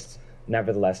terrorists.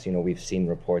 Nevertheless, we've seen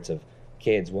reports of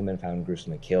kids, women found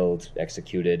gruesomely killed,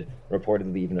 executed,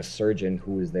 reportedly even a surgeon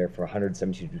who was there for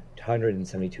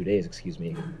 172 days,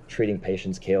 treating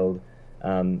patients killed.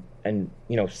 And,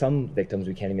 some victims,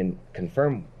 we can't even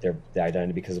confirm their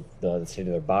identity because of the state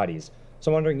of their bodies.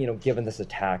 So I'm wondering, given this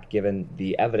attack, given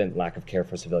the evident lack of care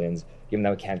for civilians, given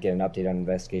that we can't get an update on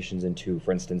investigations into,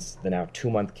 for instance, the now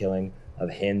 2-month killing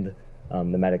of Hind, the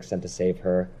medic sent to save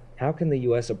her, how can the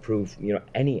U.S. approve,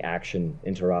 any action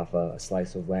into Rafah, a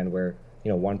slice of land where,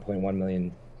 1.1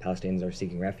 million Palestinians are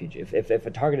seeking refuge? If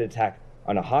a targeted attack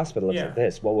on a hospital looks like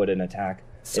this, what would an attack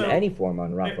in any form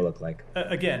on Rafah look like?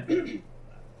 Again,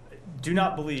 do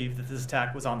not believe that this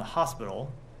attack was on the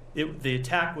hospital. The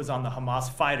attack was on the Hamas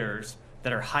fighters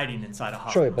that are hiding inside a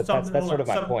hospital. Sure, but that's sort of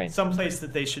my point. Some place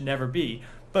that they should never be.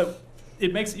 But you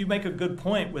make a good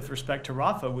point with respect to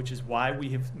Rafah, which is why we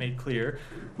have made clear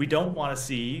we don't want to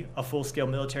see a full-scale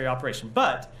military operation.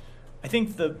 But I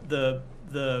think the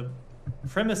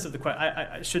premise of the question,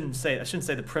 I shouldn't say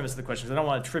the premise of the question because I don't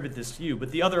want to attribute this to you,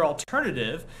 but the other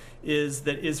alternative is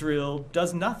that Israel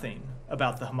does nothing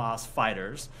about the Hamas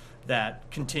fighters that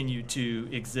continue to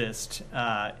exist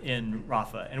in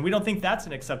Rafah. And we don't think that's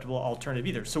an acceptable alternative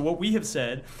either. So what we have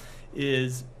said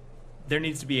is there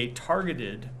needs to be a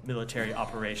targeted military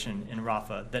operation in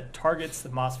Rafah that targets the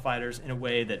Hamas fighters in a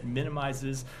way that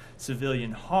minimizes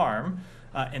civilian harm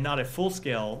and not a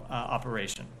full-scale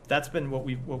operation. That's been what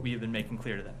we have been making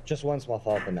clear to them. Just one small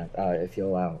follow-up on that, if you'll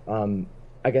allow.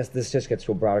 I guess this just gets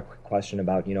to a broader question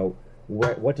about,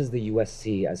 what does the U.S.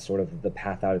 see as sort of the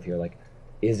path out of here? Like,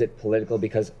 is it political?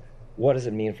 Because what does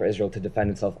it mean for Israel to defend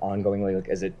itself ongoingly? Like,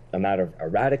 is it a matter of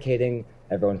eradicating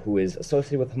everyone who is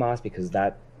associated with Hamas? Because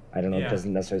that, I don't know, it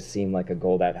doesn't necessarily seem like a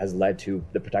goal that has led to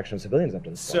the protection of civilians up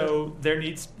to this point. So there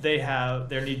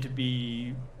need to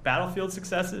be battlefield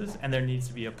successes, and there needs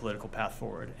to be a political path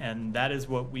forward. And that is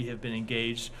what we have been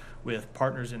engaged with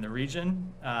partners in the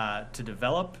region to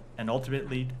develop and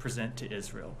ultimately present to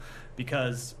Israel.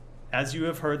 Because, as you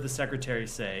have heard the Secretary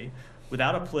say,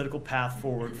 without a political path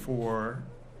forward for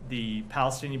the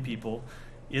Palestinian people,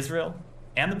 Israel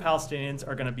and the Palestinians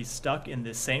are going to be stuck in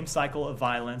this same cycle of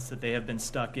violence that they have been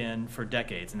stuck in for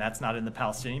decades. And that's not in the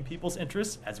Palestinian people's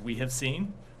interest, as we have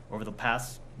seen over the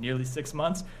past nearly 6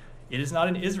 months. It is not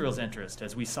in Israel's interest,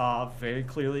 as we saw very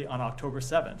clearly on October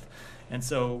 7th. And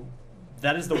so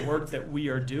that is the work that we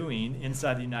are doing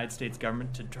inside the United States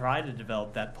government to try to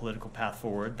develop that political path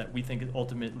forward that we think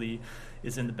ultimately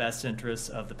is in the best interests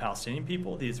of the Palestinian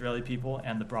people, the Israeli people,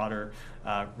 and the broader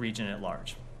region at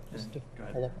large. Go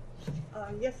ahead.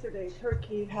 Yesterday,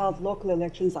 Turkey held local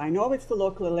elections. I know it's the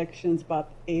local elections,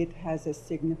 but it has a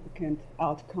significant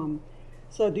outcome.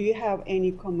 So do you have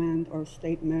any comment or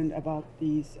statement about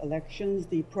these elections,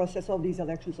 the process of these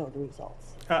elections or the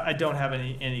results? I don't have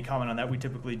any comment on that. We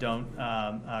typically don't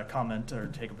comment or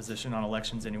take a position on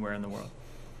elections anywhere in the world.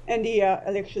 And the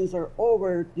elections are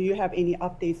over. Do you have any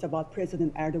updates about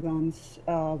President Erdogan's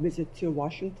visit to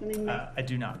Washington in May? I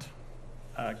do not.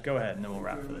 Go ahead, and then we'll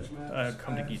wrap for this.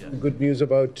 Come to Gita. Good news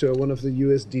about one of the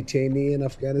U.S. detainee in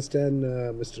Afghanistan,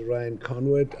 Mr. Ryan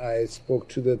Conward. I spoke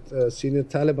to the senior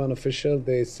Taliban official.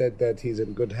 They said that he's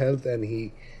in good health and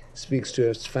he speaks to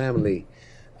his family.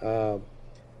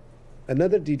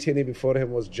 Another detainee before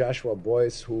him was Joshua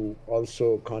Boyce, who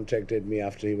also contacted me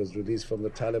after he was released from the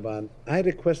Taliban. I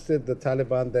requested the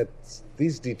Taliban that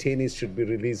these detainees should be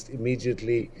released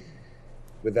immediately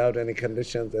without any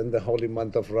conditions in the holy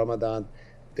month of Ramadan.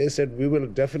 They said, we will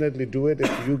definitely do it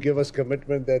if you give us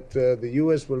commitment that the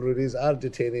U.S. will release our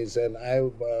detainees. And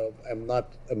I am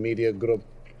not a media group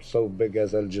so big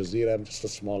as Al Jazeera. I'm just a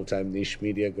small-time niche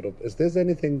media group. Is there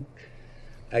anything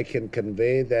I can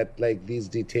convey that like these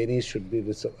detainees should be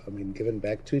given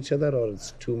back to each other, or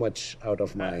it's too much out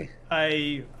of my...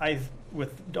 I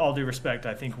with all due respect,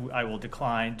 I think I will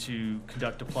decline to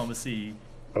conduct diplomacy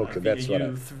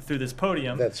through this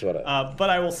podium. That's what but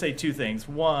I will say two things.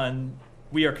 One,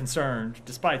 we are concerned,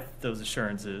 despite those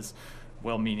assurances,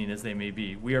 well-meaning as they may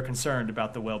be, we are concerned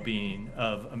about the well-being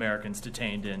of Americans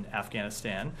detained in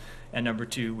Afghanistan. And number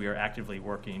two, we are actively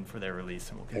working for their release,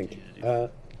 and will continue to do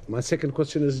that. My second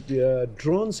question is,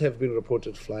 drones have been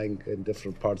reported flying in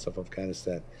different parts of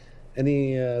Afghanistan.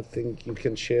 Anything you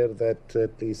can share that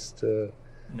at least...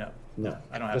 No,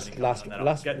 I don't have any last, comment on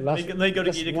last, that. last, Let me go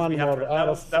to just Gita. one more. Out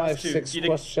of 5, 6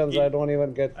 questions, I don't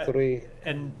even get 3.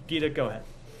 And Gita, go ahead.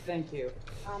 Thank you.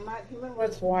 Human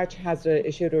Rights Watch has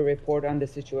issued a report on the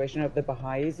situation of the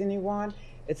Baha'is in Iran.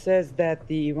 It says that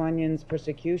the Iranians'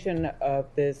 persecution of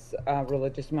this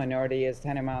religious minority is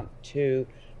tantamount to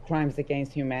crimes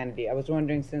against humanity. I was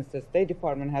wondering, since the State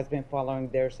Department has been following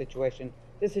the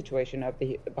situation of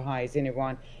the Baha'is in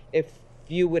Iran, if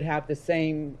you would have the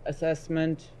same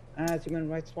assessment as Human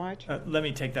Rights Watch? Let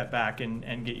me take that back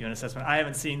and get you an assessment. I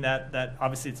haven't seen that.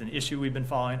 Obviously, it's an issue we've been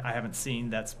following. I haven't seen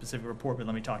that specific report, but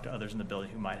let me talk to others in the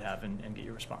building who might have and get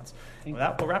your response. With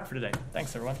that, we'll wrap for today.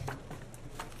 Thanks, everyone.